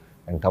తీసావు.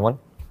 And Thaman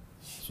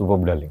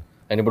super darling.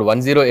 And ఇప్పుడు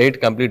 108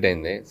 కంప్లీట్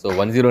అయింది, సో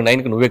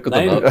 109కి నువ్వు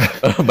ఎక్కుతున్నావు,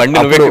 బండి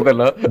నువ్వు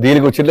ఎక్కుతున్నావు.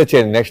 దీనికి చిన్న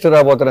చేయండి, నెక్స్ట్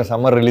రాబోతున్న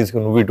సమ్మర్ రిలీజ్ కి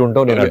నువ్వు ఇటు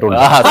ఉంటావు, నేను అటు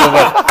ఉంటా.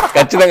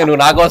 ఖచ్చితంగా నువ్వు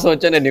నా కోసం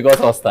వచ్చా, నేను నీ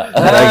కోసం వస్తా.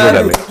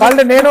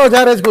 అంటే నేను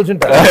జారేసి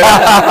కూర్చుంటా,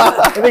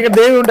 ఇక్కడ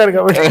దేవి ఉంటారు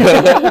కాబట్టి.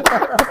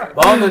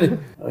 బాగుందని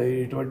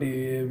ఇటువంటి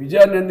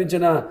విజయాన్ని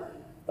అందించిన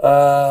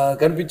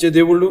కనిపించే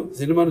దేవుళ్ళు,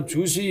 సినిమాను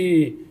చూసి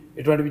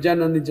ఇటువంటి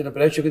విజయాన్ని అందించిన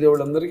ప్రేక్షక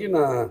దేవుళ్ళందరికీ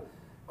నా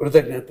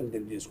కృతజ్ఞతలు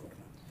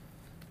తెలియజేసుకుంటున్నాను.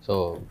 సో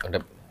అంటే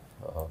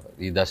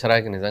ఈ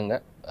దసరాకి నిజంగా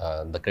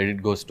the credit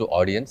goes to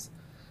audience.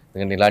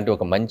 ఎందుకంటే ఇలాంటి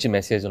ఒక మంచి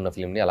మెసేజ్ ఉన్న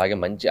ఫిల్మ్ని, అలాగే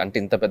మంచి అంటే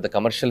ఇంత పెద్ద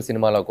కమర్షియల్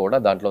సినిమాలో కూడా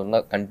దాంట్లో ఉన్న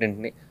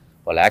కంటెంట్ని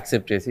వాళ్ళు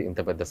యాక్సెప్ట్ చేసి ఇంత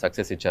పెద్ద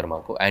సక్సెస్ ఇచ్చారు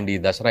మాకు. అండ్ ఈ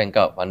దసరా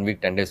ఇంకా 1 week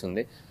 10 days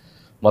ఉంది,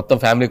 మొత్తం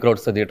ఫ్యామిలీ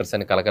క్రౌడ్స్తో థియేటర్స్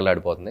అని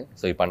కలకలాడిపోతుంది.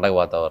 సో ఈ పండగ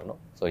వాతావరణం,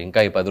 సో ఇంకా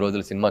ఈ 10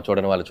 రోజులు సినిమా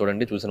చూడని వాళ్ళు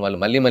చూడండి, చూసిన వాళ్ళు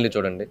మళ్ళీ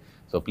చూడండి.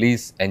 So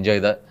please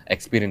enjoy the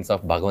experience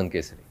of Bhagavanth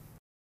kesari.